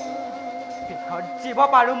বিসৰ্জিব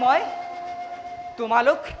পাৰোঁ মই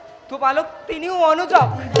তোমালোক তিনিও অনুজক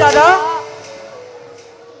দাদা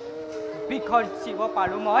বিসৰ্জিব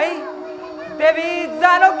পাৰোঁ মই দেৱী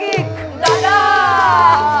জানকীক দাদা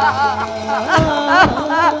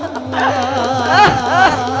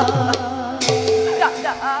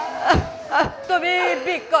তুমি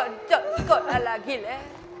বিকৰ্জন কৰা লাগিলে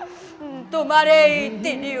তোমাৰ এই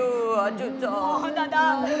তিনিও অযুজ দাদা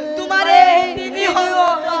তোমাৰ এই তিনিও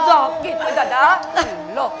অযুজ কিন্তু দাদা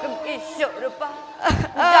লক্ষ্মী স্বৰূপা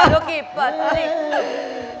জানকী পত্নী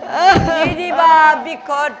নিদিবা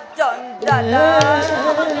বিকৰ্জন দাদা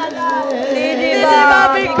নিদিবা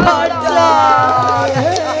বিকৰ্জন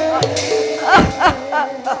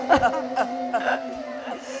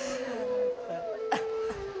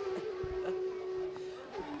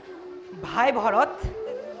ভাই ভৰত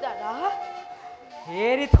দাদা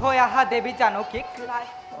এৰি থৈ অহা দেৱী জানকীক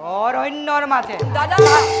অৰণ্যৰ মাজে দাদা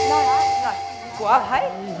কোৱা ভাই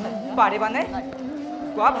পাৰিবানে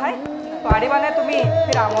কোৱা ভাই পাৰিবানে তুমি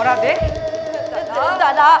ৰামৰ আদেশ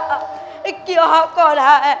দাদা কিয় কৰা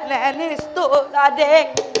এনে নিষ্ঠুৰ আদেশ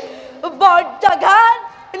বৰজগাত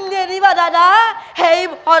নেৰিবা দাদা সেই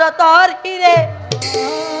ভৰতৰ হিৰে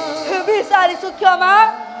বিচাৰিছো ক্ষমা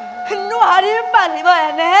নোৱাৰিম মানিব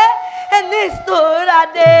এনে নিষ্ঠুৰ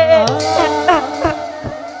আদেশ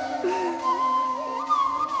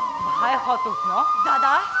ভাই হতুক ন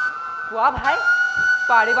দাদা কোৱা ভাই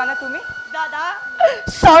পাৰিবানে তুমি দাদা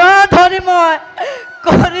চৰণ ধৰি মই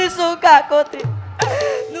কৰিছো কাকতি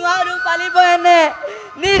নোৱাৰো পালিব এনে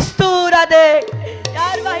নিষ্ঠুৰ আদেশ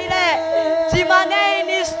ইয়াৰ বাহিৰে যিমানেই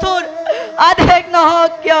নিষ্ঠুৰ আদেশ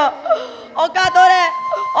নহওক কিয় অকাতৰে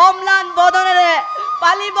অম্লান বদনেৰে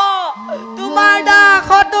পালিব তোমাৰ দাস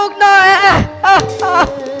হতুক নহয়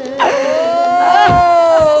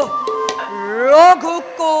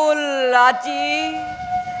ৰঘুকুল আজি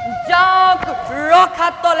যাওক ৰখা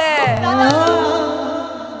তলে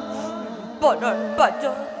বনৰ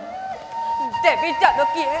পাজৰ দেৱী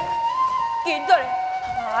জানকীয়ে কিদৰে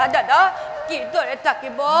দাদা কিদৰে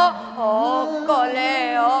থাকিব অকলে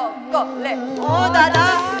অকলে অ দাদা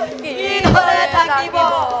কিদৰে থাকিব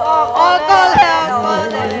অকলে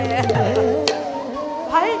অকলে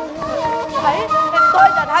ভাই ভাই তই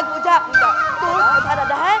দাদাক বুজা তোৰ কথা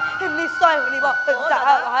দাদাই নিশ্চয় শুনিব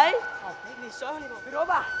ভাই নিশ্চয় শুনিব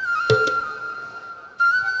ৰবা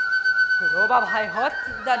ৰবা ভাইহঁত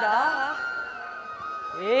দাদা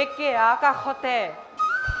একে আকাশতে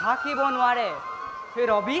থাকিব নোৱাৰে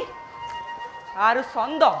ৰবি আৰু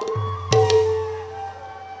চন্দ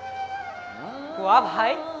কোৱা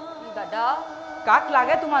ভাই দাদা কাক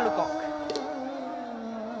লাগে তোমালোকক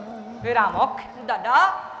ৰামক দাদা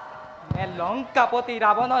নে লংকাপতি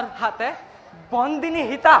ৰাৱণৰ হাতে বন্দিনী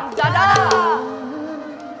সীতা দাদা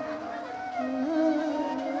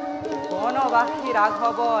বনবাসী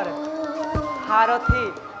ৰাঘৱৰ সাৰথী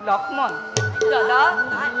লক্ষ্মণ দাদা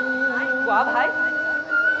কোৱা ভাই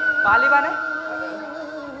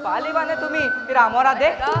পালিবানে তুমি ৰামৰ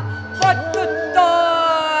আদেশ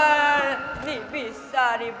সত্যুত্তৰ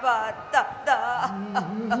নিবিচাৰিবা দাদা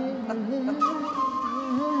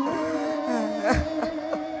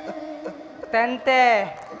তেন্তে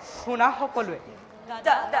শুনা সকলোৱে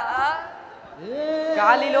দাদা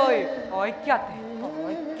কালিলৈ অজ্ঞাতে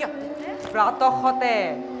প্ৰাতঃতে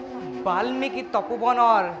বাল্মীকি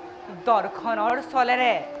তপোবনৰ দৰ্শনৰ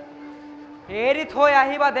চলেৰে এৰি থৈ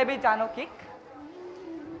আহিবা দেৱী জানকীক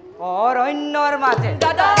অৰণ্যৰ মাজে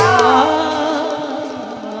দাদা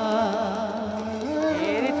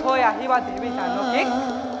এৰি থৈ আহিবা দেৱী জানকীক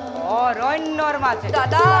অৰণ্যৰ মাজে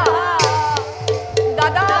দাদা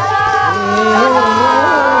দাদা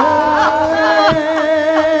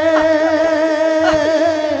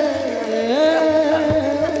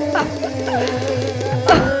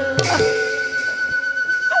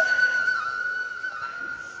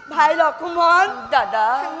ভাই লক্ষ্মণ দাদা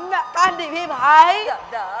কান্দিবি ভাই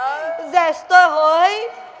দাদা জ্যেষ্ঠ হৈ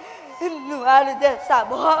নোৱাৰো যে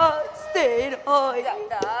চাব স্থিৰ হৈ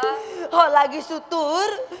লাগিছো তোৰ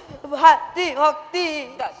ভাতৃ ভক্তি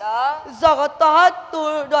দাদা জগতত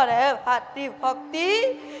তোৰ দৰে ভাতৃ ভক্তি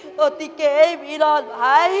অতিকেই বিৰল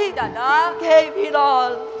ভাই দাদা কেই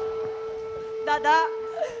বিৰল দাদা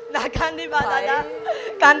নাকান্দিবা দাদা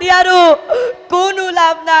কান্দি আৰু কোনো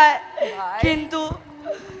লাভ নাই কিন্তু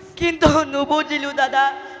নুবুজিলো দাদা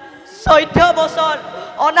 14 বছৰ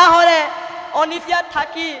অনাহৰে অনিত্যাত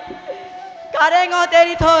থাকি কাৰেঙত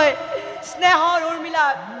এৰি থৈ স্নেহৰ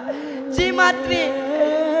উৰ্মিলাক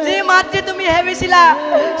যি মাতৃ তুমি হেবিছিলা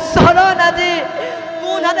চৰণ আজি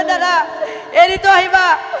কোন হাতে দাদা এৰি থৈ আহিবা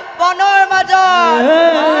বনৰ মাজত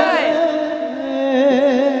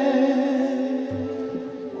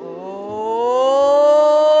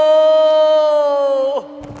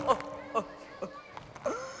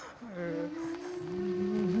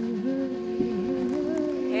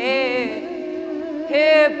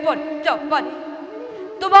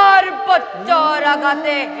তোমাৰ বচ্চৰ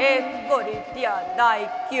আঘাতে শেষ কৰি দিয়া নাই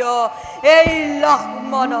কিয় এই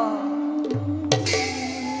লক্ষ্মণ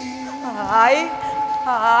আই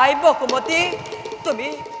বসুমতী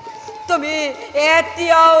তুমি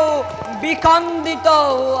এতিয়াও বিখণ্ডিত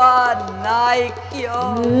হোৱা নাই কিয়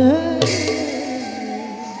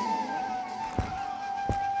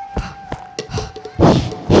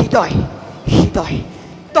হৃদয়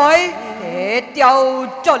তই এতিয়াও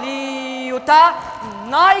চলি উঠা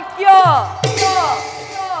নাই কিয়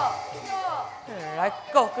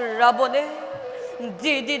ৰাক্ষস ৰাৱণে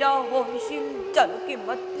যিদিনা হৈছিল জানকী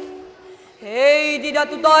মাতৃ সেই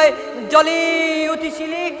দিনাটো তই জ্বলি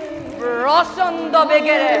উঠিছিলি প্ৰচণ্ড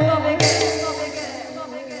বেগেৰে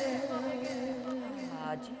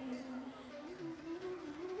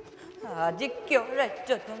আজি কিয়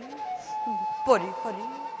ৰাজ্যজন পৰিহৰি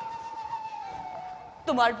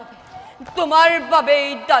তোমাৰ বাবেই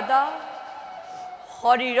দাদা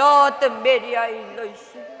শৰীৰত মেৰিয়াই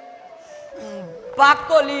লৈছে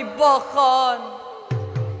বাকলি বখন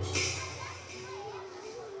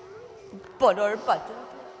পৰৰ পাজত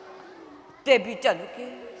দেৱী জানুকে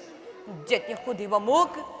যেতিয়া সুধিব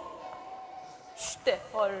মোক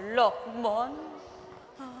স্নেহৰ লক্ষ্মণ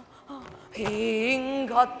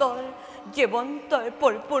সিংহতৰ জীৱন্তৰ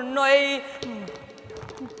পৰিপূৰ্ণ এই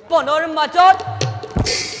বনৰ মাজত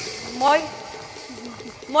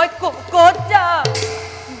মই ক'ত যাম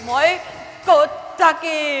মই ক'ত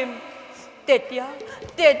থাকিম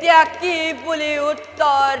তেতিয়া কি বুলি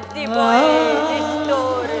উত্তৰ দিব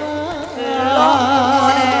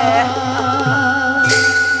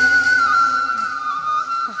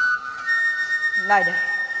নাই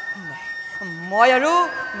মই আৰু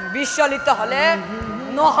বিচলিত হলে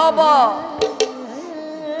নহব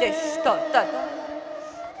জ্যেষ্ঠ দাদা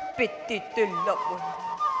পিতৃতুল্য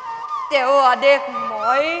তেওঁ আদেশ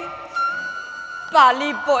মই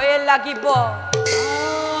পালিবই লাগিব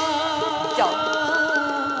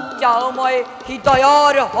যাওঁ মই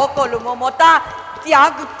হৃদয়ৰ সকলো মমতা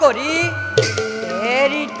ত্যাগ কৰি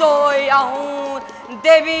এৰি থৈ আহোঁ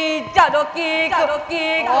দেৱী জানকীক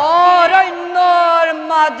অৰণ্যৰ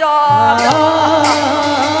মাজত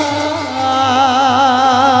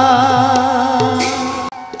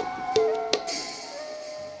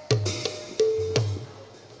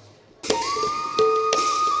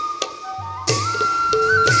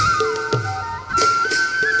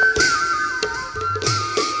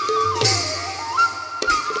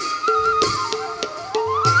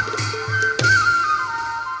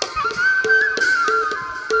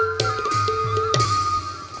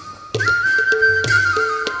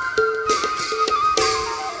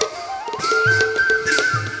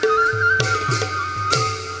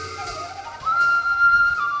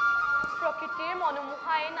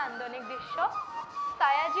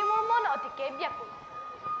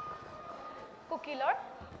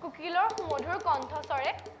কুকিলৰ সুমধুৰ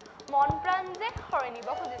কণ্ঠস্বৰে মন প্ৰাণ যে হৰণিব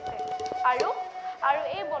খুজিছে আৰু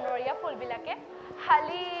এই বনৰীয়া ফুলবিলাকে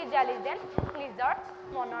হালি জালি যেন নিজৰ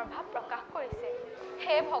মনৰ ভাৱ প্ৰকাশ কৰিছে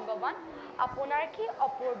হে ভগৱান আপোনাৰ কি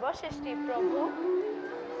অপূৰ্ব সৃষ্টি প্ৰভু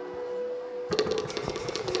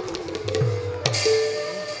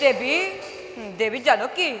দেৱী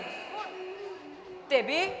জানকী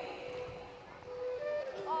দেৱী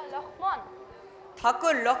লক্ষ্মণ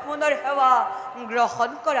ঠাকুৰ লক্ষ্মণৰ সেৱা গ্ৰহণ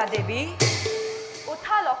কৰা দেৱী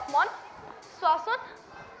উঠা লক্ষ্মণ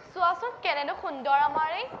চোৱাচোন কেনেনো সুন্দৰ আমাৰ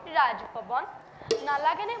এই ৰাজভৱন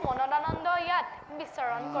নালাগেনে মনত আনন্দ ইয়াত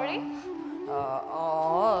বিচৰণ কৰি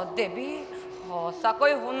দেৱী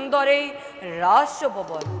সঁচাকৈ সুন্দৰ এই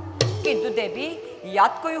ৰাজভৱন কিন্তু দেৱী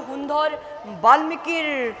ইয়াতকৈ সুন্দৰ বাল্মীকিৰ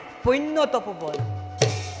পুণ্য তপোবন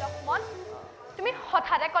লক্ষ্মণ তুমি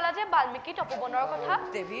হঠাতে ক'লা যে বাল্মীকি তপোবনৰ কথা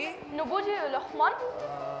দেৱী নুবুজিলো লক্ষ্মণ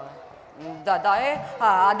দাদাই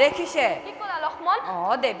আদেশিছে কি ক'লা লক্ষ্মণ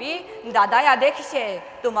দেৱী দাদাই আদেশিছে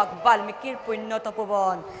তোমাক বাল্মীকিৰ পুণ্য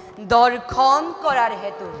তপোবন দৰ্শন কৰাৰ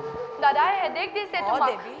হেতু দাদাই আদেশ দিছে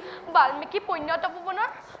তোমাক বাল্মীকি পুণ্য তপোবনৰ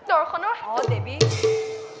দৰ্শনৰ দেৱী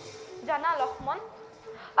জানা লক্ষ্মণ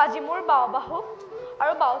আজি মোৰ বাহু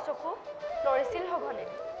আৰু বাও চকু লৰিছিল সঘনে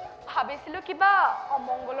ভাবিছিলোঁ কিবা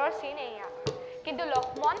অমংগলৰ চিন এয়া কিন্তু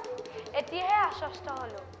লক্ষ্মণ এতিয়াহে আশ্বস্ত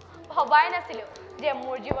হ'লোঁ ভবাই নাছিলোঁ যে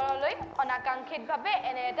মোৰ জীৱনলৈ অনাকাংক্ষিতভাৱে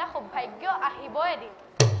এনে এটা সৌভাগ্য আহিব এদিন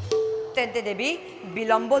তেন্তে দেৱী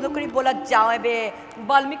বিলম্ব নকৰি বলা যাওঁ এবে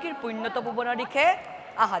বাল্মীকিৰ পুণ্য তপোবনৰ দিশে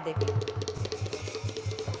আহা দেৱী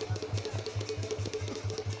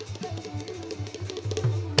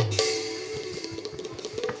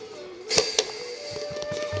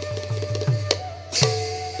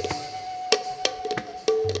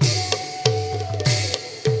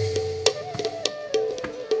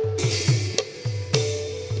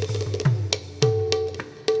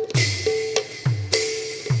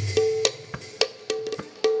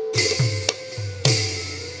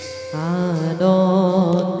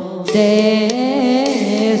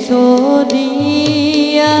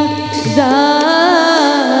সোনিয়া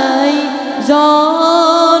যাই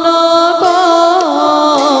জনকনন্দিনী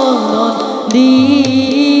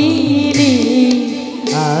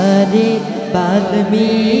আরে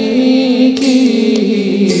বাল্মীকির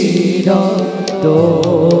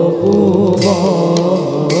তপোবনে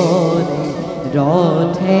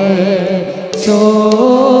রথে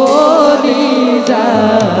চলি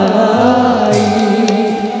যাই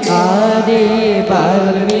আরে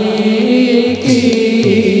বাল্মীকি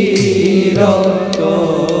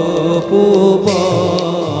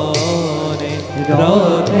পুবনে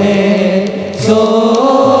রথে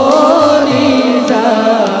চলি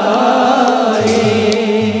যায়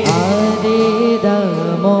আরে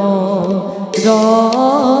দাম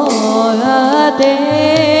রাতে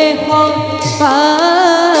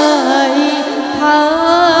পাই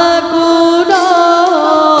ঠাকুর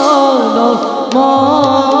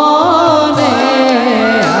মনে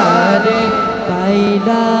আরে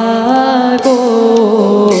পাইলা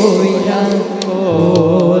কইরা ও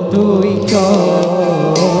তুই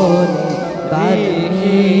চল বাড়ি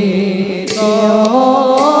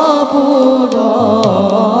পুরনে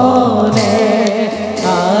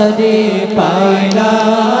আরে পাইলা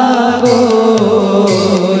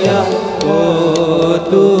গোয়া ও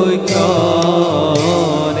তুই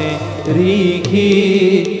চলে রিখি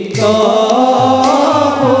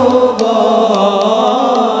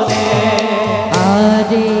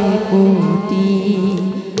আরে পুতি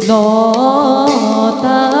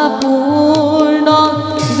নতা পূর্ণ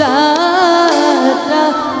যাত্রা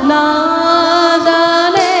না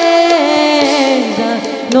জানে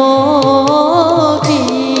জানো কি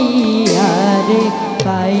আরে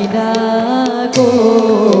পাইলা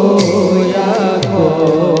গোয়া গো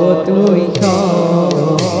তুই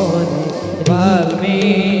কনে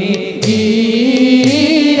বাল্মীকিরা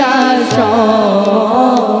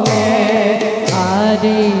সঙ্গে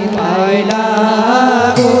আরে পাইলা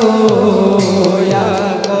গোয়া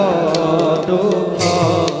গো তুই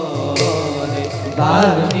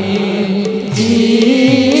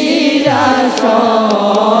বাল্মীকিরা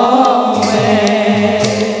সঙ্গে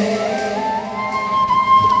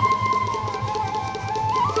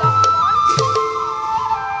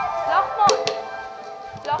লক্ষ্মণ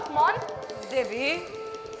লক্ষ্মণ দেৱী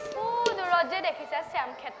দূৰত যে দেখিছে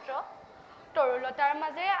শ্যামক্ষেত্ৰ তৰুলতাৰ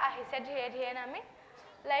মাজেৰে আহিছে ধীৰে ধীৰে নামি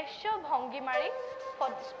লাস্য ভংগী মাৰি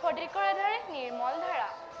স্ফটিকৰ ধাৰে নিৰ্মল ধাৰা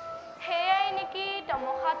সেয়াই নেকি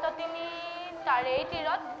তমসা ততিনী তাৰেই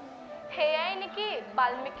তীৰত সেয়াই নেকি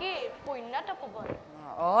বাল্মীকিৰ পুণ্য তপোবন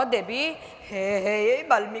দেৱী এই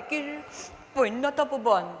বাল্মীকিৰ পুণ্য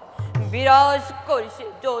তপোবন বিৰাজ কৰিছে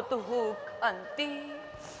য'ত সুখ শান্তি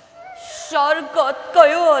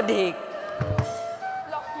স্বৰ্গতকৈও অধিক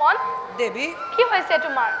লক্ষ্মণ দেৱী কি হৈছে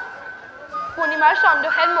তোমাৰ পূৰ্ণিমাৰ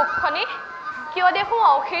চন্দ্ৰহেন মুখখনি কিয় দেখো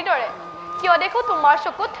অসীৰ দৰে কিয় দেখো তোমাৰ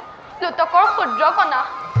চকুত লুটকৰ ক্ষুদ্ৰ কণা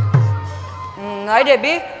নাই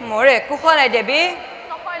দেৱী মোৰ একো হোৱা নাই দেৱী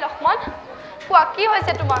নহয় লক্ষ্মণ কোৱা কি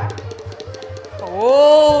হৈছে তোমাৰ ও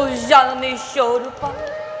জাননী স্বৰূপা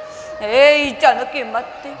এই জানকী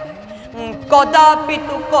মাতৃ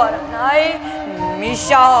কদাপিতো কৰা নাই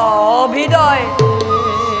মিছা অভিনয়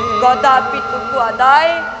কদাপিতো কোৱা নাই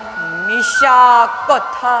মিছা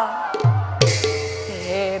কথা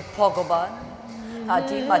হে ভগৱান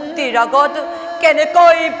আজি মাতৃৰ আগত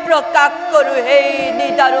কেনেকৈ প্ৰকাশ কৰোঁ সেই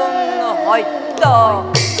নিদাৰুণ সত্য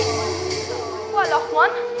কোৱা লক্ষ্মণ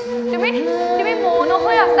তুমি মৌন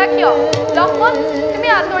হৈ আছা কিয় লক্ষ্মণ তুমি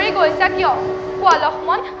আঁতৰি গৈছা কিয় কোৱা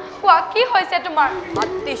লক্ষ্মণ কোৱা কি হৈছে তোমাৰ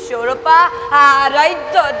মাতৃ স্বৰূপা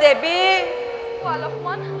আৰাধ্য দেৱী কোৱা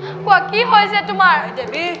লক্ষ্মণ কোৱা কি হৈছে তোমাৰ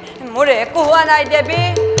দেৱী মোৰ একো হোৱা নাই দেৱী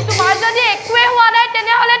তোমাৰ যদি একোৱে হোৱা নাই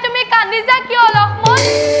তেনেহ'লে তুমি কান্দিছা কিয় লক্ষ্মণ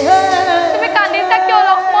তুমি কান্দিছা কিয়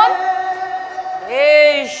লক্ষ্মণ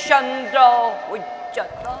এই চন্দ্ৰ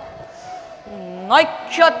সূৰ্যত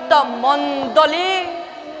নক্ষত্ৰ মণ্ডলী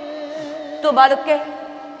তোমালোকে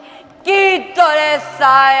কিদৰে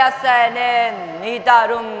চাই আছে এনে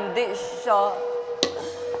নিদাৰুণ দৃশ্য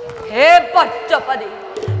হে বজ্ৰপাতি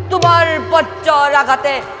তোমাৰ বজ্ৰৰ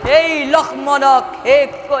আঘাতে এই লক্ষ্মণক শেষ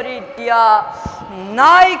কৰি দিয়া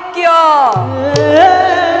নাই কিয়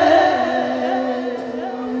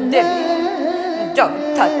দেৱী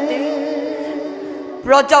জগধাত্ৰী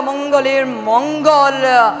ব্ৰজমংগলীৰ মংগল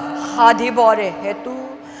সাধিবৰে হেতু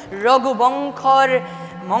ৰঘুবংশৰ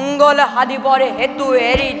মংগল সাধিবৰে হেতু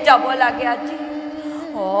এৰি যাব লাগে আজি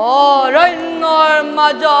অৰণ্যৰ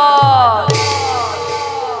মাজত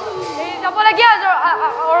এৰি যাব লাগে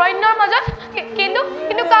অৰণ্যৰ মাজত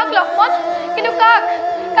কিন্তু কাক লক্ষ্মণ কিন্তু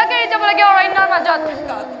কাক এৰি যাব লাগে অৰণ্যৰ মাজত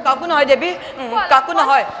কাকো নহয় দেৱী কাকো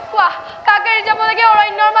নহয় কোৱা কাক এৰি যাব লাগে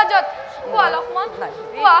অৰণ্যৰ মাজত কোৱা লক্ষ্মণ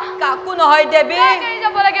কোৱা কাকো নহয় দেৱী কাক এৰি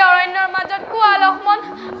যাব লাগে অৰণ্যৰ মাজত কোৱা লক্ষ্মণ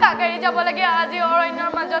কাক এৰি যাব লাগে আজি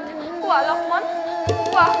অৰণ্যৰ মাজত কোৱা লক্ষ্মণ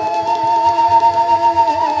কোৱা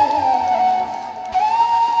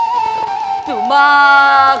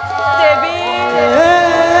তোমাক দেৱী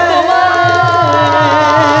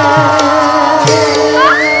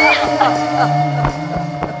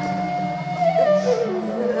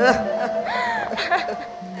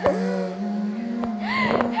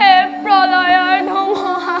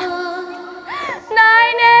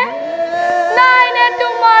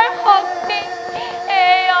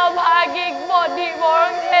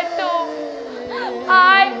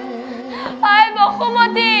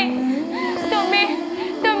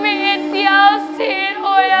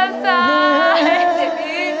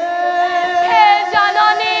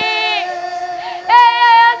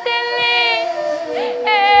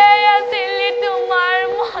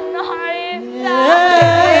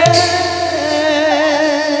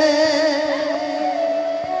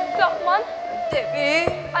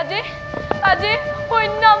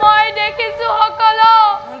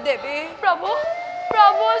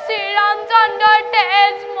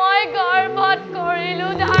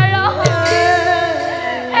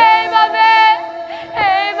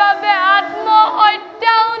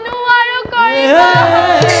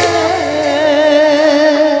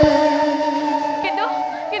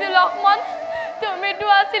তুমিতো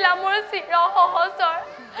আছিলা মোৰ চিৰ সহচৰ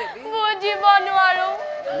বুজিব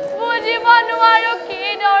নোৱাৰো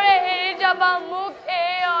কিদৰে এৰি যাবা মোক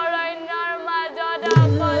এই অৰণ্যৰ মাজত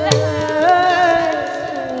অকলে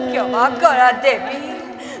ক্ষমা কৰা দেৱী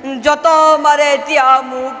যত মাৰে এতিয়া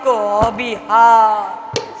মোক অবিহাৰ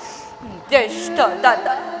জ্যেষ্ঠ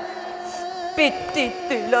দাদা পিতৃ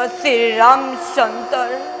তুলসী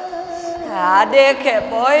ৰামচন্দ্ৰৰ আদেশে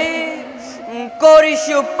মই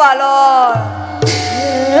কৰিছো পালন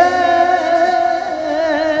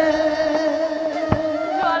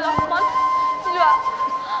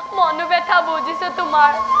মনোবেথা বুজিছো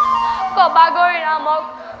তোমাৰ কবাগৈ ৰামক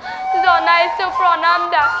জনাইছো প্ৰণাম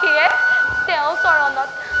ৰাখিয়ে তেওঁ চৰণত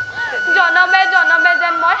জনমে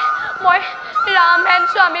যেন মই ৰাম হেন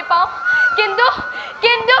স্বামী পাওঁ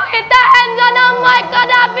কিন্তু সীতা হেন জনম মই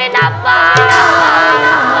কদাপি নাপাওঁ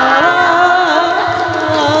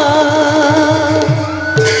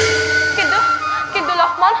কিন্তু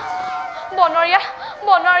লক্ষ্মণ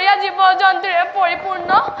বনৰীয়া জীৱ জন্তুৰে পৰিপূৰ্ণ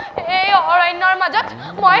এই অৰণ্যৰ মাজত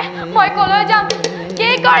মই কলৈ যাম কি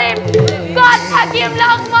কৰিম ক'ত থাকিম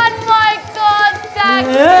লক্ষ্মণ মই ক'ত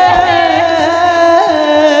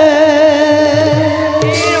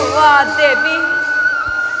দেৱী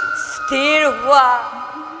স্থিৰ হোৱা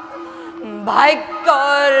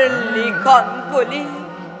ভাগ্যৰ লিখন বুলি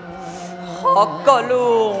সকলো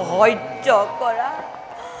সহ্য কৰা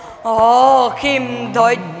অসীম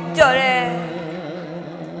ধৈৰ্যৰে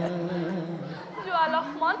যোৱা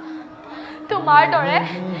লক্ষ্মণ তোমাৰ দৰে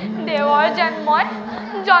দেৱৰ যেন মই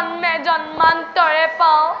জন্মে জন্মান্তৰে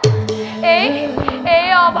পাওঁ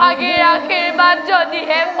এই অভাগীৰ আশীৰ্বাদ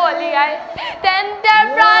যদিহে ফলিয়াই তেন্তে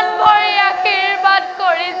প্ৰাণ ভৰি আশীৰ্বাদ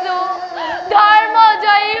কৰিছো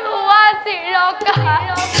ধৰ্মজয়ী হোৱা চিৰকাল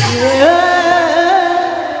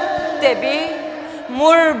দেৱী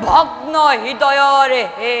মোৰ ভগ্ন হৃদয়ৰে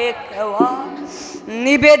হে সেৱা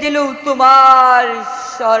নিবেদিলো তোমাৰ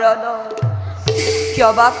চৰণত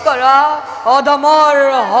ক্ষমা কৰা অধমৰ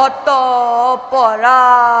হত পৰা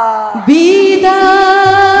বিদায়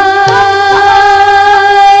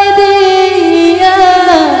দিয়া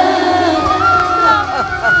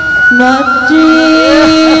মাতৃ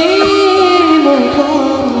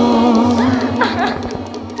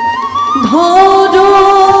ধৰো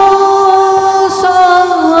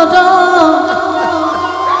সদা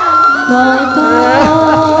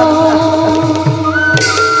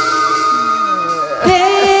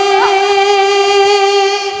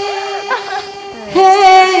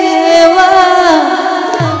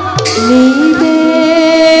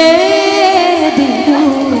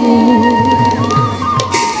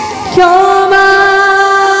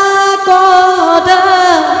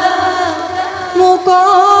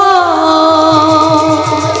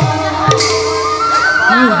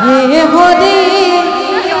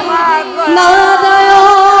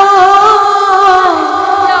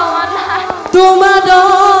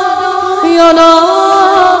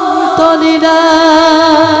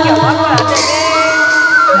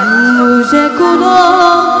मुझे कुनो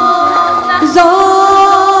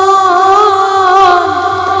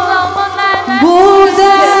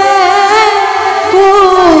बुझे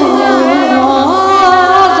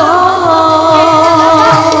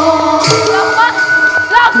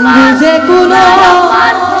मुझे कुनो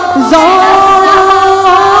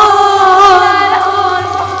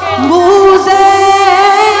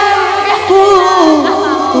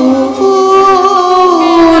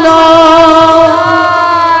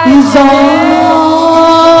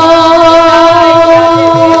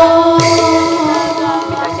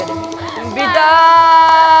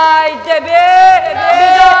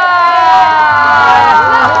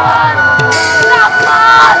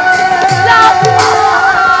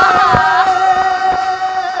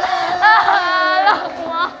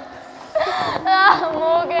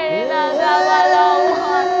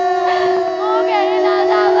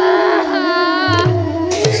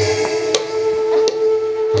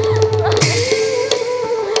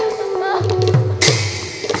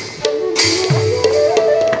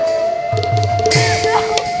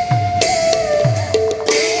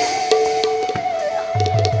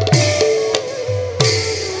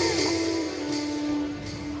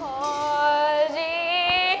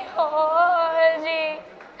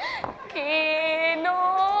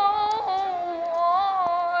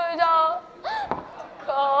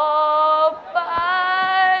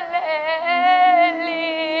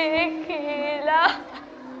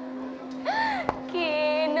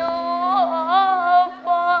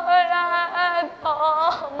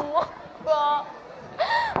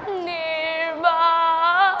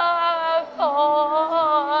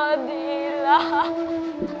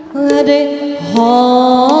रे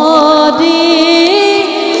हरी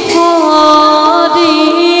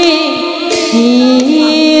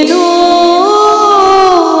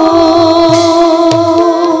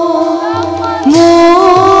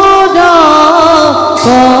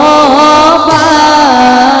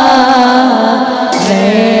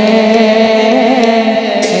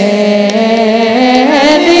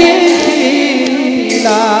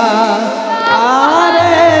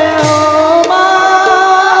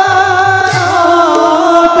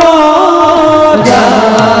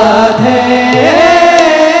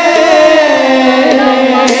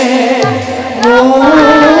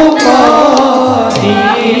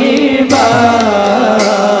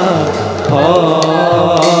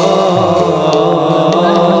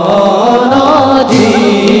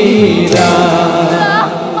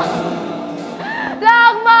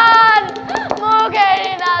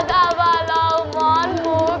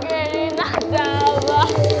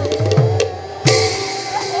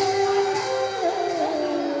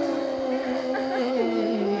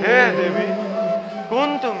হে দেৱী কোন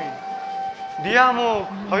তুমি দিয়া মোক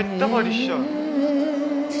সত্য পৰিচয়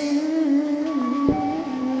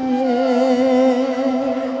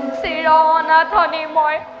চিৰনাথনি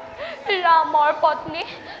মই ৰামৰ পত্নী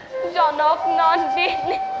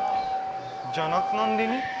জনক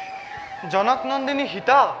নন্দিনী জনক নন্দিনী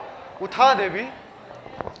সীতা উঠা দেৱী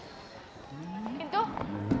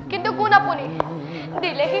কিন্তু কোন আপুনি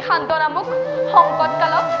দিলেহি সান্তনা মোক সংকট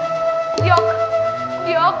কালত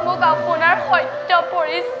দিয়ক মোক আপোনাৰ সত্য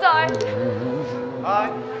পৰিচয়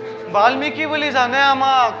বাল্মীকি বুলি জানে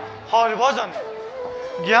আমাক সৰ্বজনে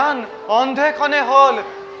জ্ঞান অন্ধেখনে হ'ল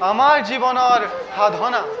আমাৰ জীৱনৰ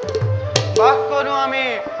সাধনা বাস কৰোঁ আমি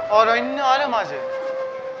অৰণ্যৰ মাজে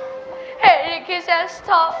হে ঋষি শ্ৰেষ্ঠ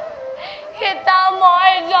সীতা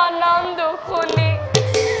মই জনম দুখুনি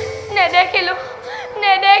নেদেখিলো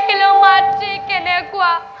মাতৃ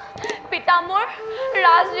কেনেকুৱা পিতা মোৰ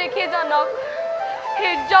ৰাজ ঋষিজনক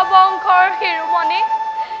সূৰ্যবংশৰ শিৰোমণি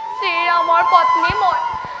শ্ৰীৰামৰ পত্নী মই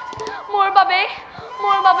মোৰ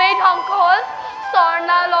বাবেই ধ্বংস হ'ল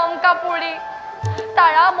স্বৰ্ণা লংকাপুৰী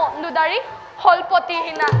তাৰা মন্দুদাৰী হ'ল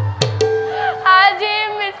পতিহীনা আজি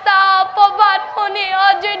মিছা অপবাদ শুনি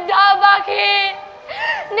অযোধ্যাবাসী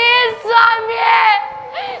নিজ স্বামীয়ে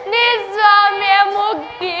মোক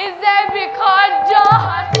দিছে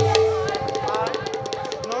বিসৰ্জন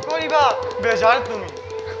নকৰিবা বেজাৰ তুমি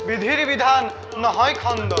বিধিৰ বিধান নহয়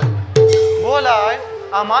খণ্ডন বলাই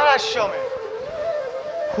আমাৰ আশ্ৰমে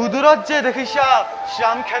সুদূৰত যে দেখিছা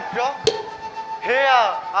শ্যাম ক্ষেত্ৰ সেয়া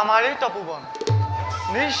আমাৰেই তপোবন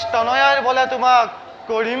নিজ তনয়াৰ বলে তোমাক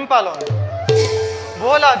কৰিম পালন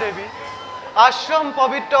বলা দেৱী আশ্ৰম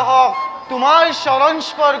পবিত্ৰ হওক তোমাৰ চৰণ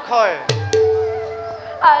স্পৰ্শই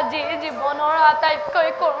আজি জীৱনৰ আটাইতকৈ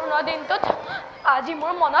কৰুণ দিনটোত আজি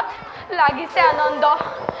মোৰ মনত লাগিছে আনন্দ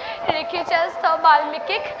ঋষি শ্ৰেষ্ঠ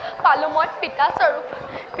বাল্মীকিক পালো মই পিতা স্বৰূপ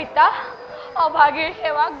পিতা অভাগীৰ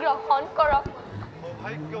সেৱা গ্ৰহণ কৰক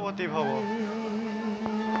সৌভাগ্যৱতী ভৱ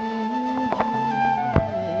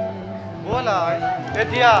বলাই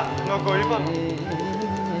এতিয়া নকৰিব